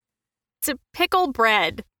course. It's a pickle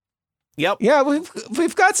bread. Yep. Yeah,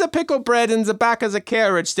 we've got some pickle bread in the back of the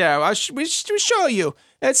carriage there. We'll show you.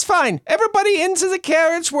 It's fine. Everybody into the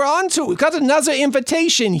carriage. We're on to it. We've got another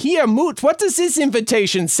invitation here. Moot, what does this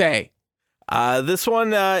invitation say? This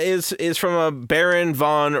one is from a Baron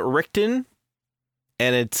von Richten.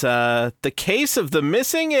 And it's the case of the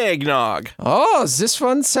missing eggnog. Oh, this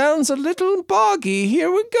one sounds a little boggy.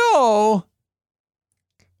 Here we go.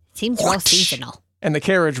 Seems real seasonal. And the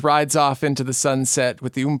carriage rides off into the sunset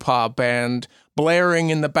with the Oompa band blaring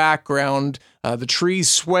in the background, the trees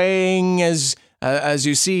swaying as as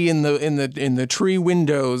you see in the tree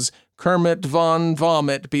windows, Kermit Von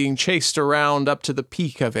Vomit being chased around up to the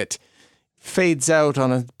peak of it, fades out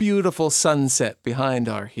on a beautiful sunset behind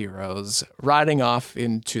our heroes, riding off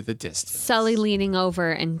into the distance. Sully leaning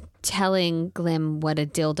over and telling Glim what a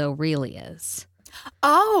dildo really is.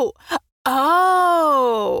 Oh,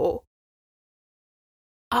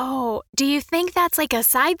 do you think that's like a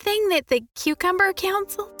side thing that the Cucumber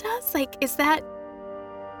Council does? Like, is that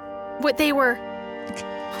what they were?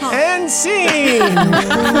 And scene!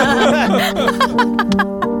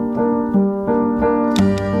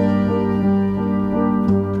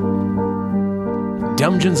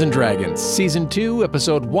 Dungeons & Dragons, Season 2,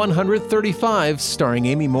 Episode 135, starring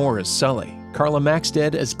Amy Moore as Sully, Carla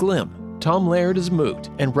Maxted as Glim, Tom Laird as Moot,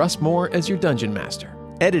 and Russ Moore as your Dungeon Master.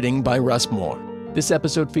 Editing by Russ Moore. This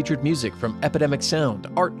episode featured music from Epidemic Sound,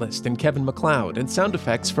 Artlist, and Kevin MacLeod, and sound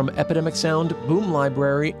effects from Epidemic Sound, Boom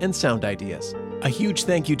Library, and Sound Ideas. A huge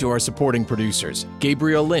thank you to our supporting producers,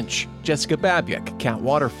 Gabriel Lynch, Jessica Babiak, Kat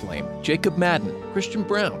Waterflame, Jacob Madden, Christian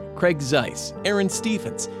Brown, Craig Zeiss, Aaron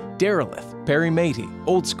Stevens, Derelith, Perry Matey,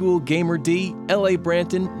 Old School Gamer D, L.A.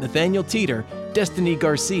 Branton, Nathaniel Teeter, Destiny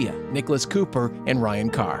Garcia, Nicholas Cooper, and Ryan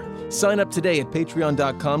Carr. Sign up today at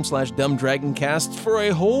patreon.com/dumbdragoncast for a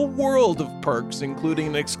whole world of perks, including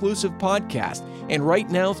an exclusive podcast. And right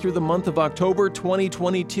now through the month of October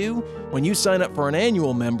 2022, when you sign up for an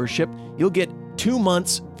annual membership, you'll get 2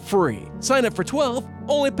 months free. Sign up for 12,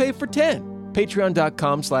 only pay for 10.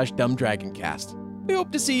 Patreon.com/dumbdragoncast. We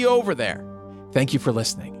hope to see you over there. Thank you for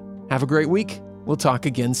listening. Have a great week. We'll talk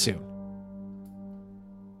again soon.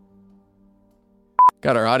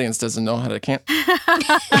 God, our audience doesn't know how to count.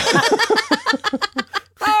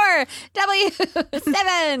 4,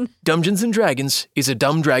 W7. Dungeons & Dragons is a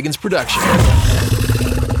Dumb Dragons production.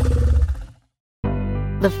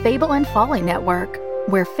 The Fable and Folly Network,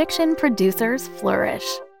 where fiction producers flourish.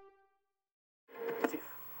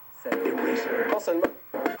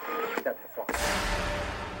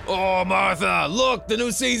 Oh, Martha, look, the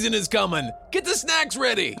new season is coming. Get the snacks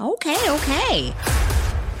ready. Okay.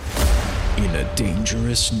 In a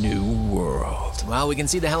dangerous new world. Well, we can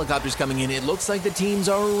see the helicopters coming in. It looks like the teams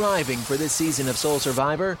are arriving for this season of Soul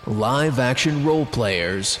Survivor. Live-action role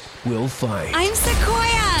players will fight. I'm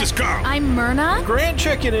Sequoia. Just Carl. I'm Myrna. Grant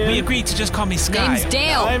checking in. We agreed to just call me Sky. Name's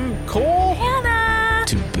Dale. I'm Cole. Hannah.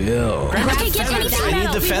 To build. I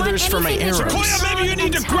need the feathers for my arrows. Sequoia, maybe you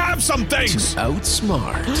need to grab some To things.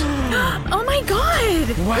 outsmart. Oh my God.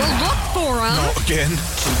 Wow. We'll look for him. No, again.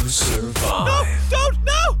 To survive.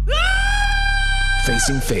 No!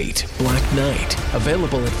 Facing Fate, Black Knight.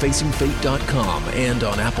 Available at facingfate.com and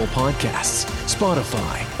on Apple Podcasts,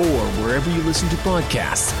 Spotify, or wherever you listen to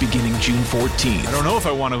podcasts beginning June 14th. I don't know if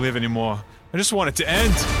I want to live anymore. I just want it to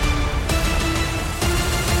end.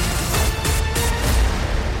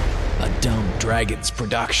 A Dumb Dragons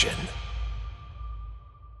production.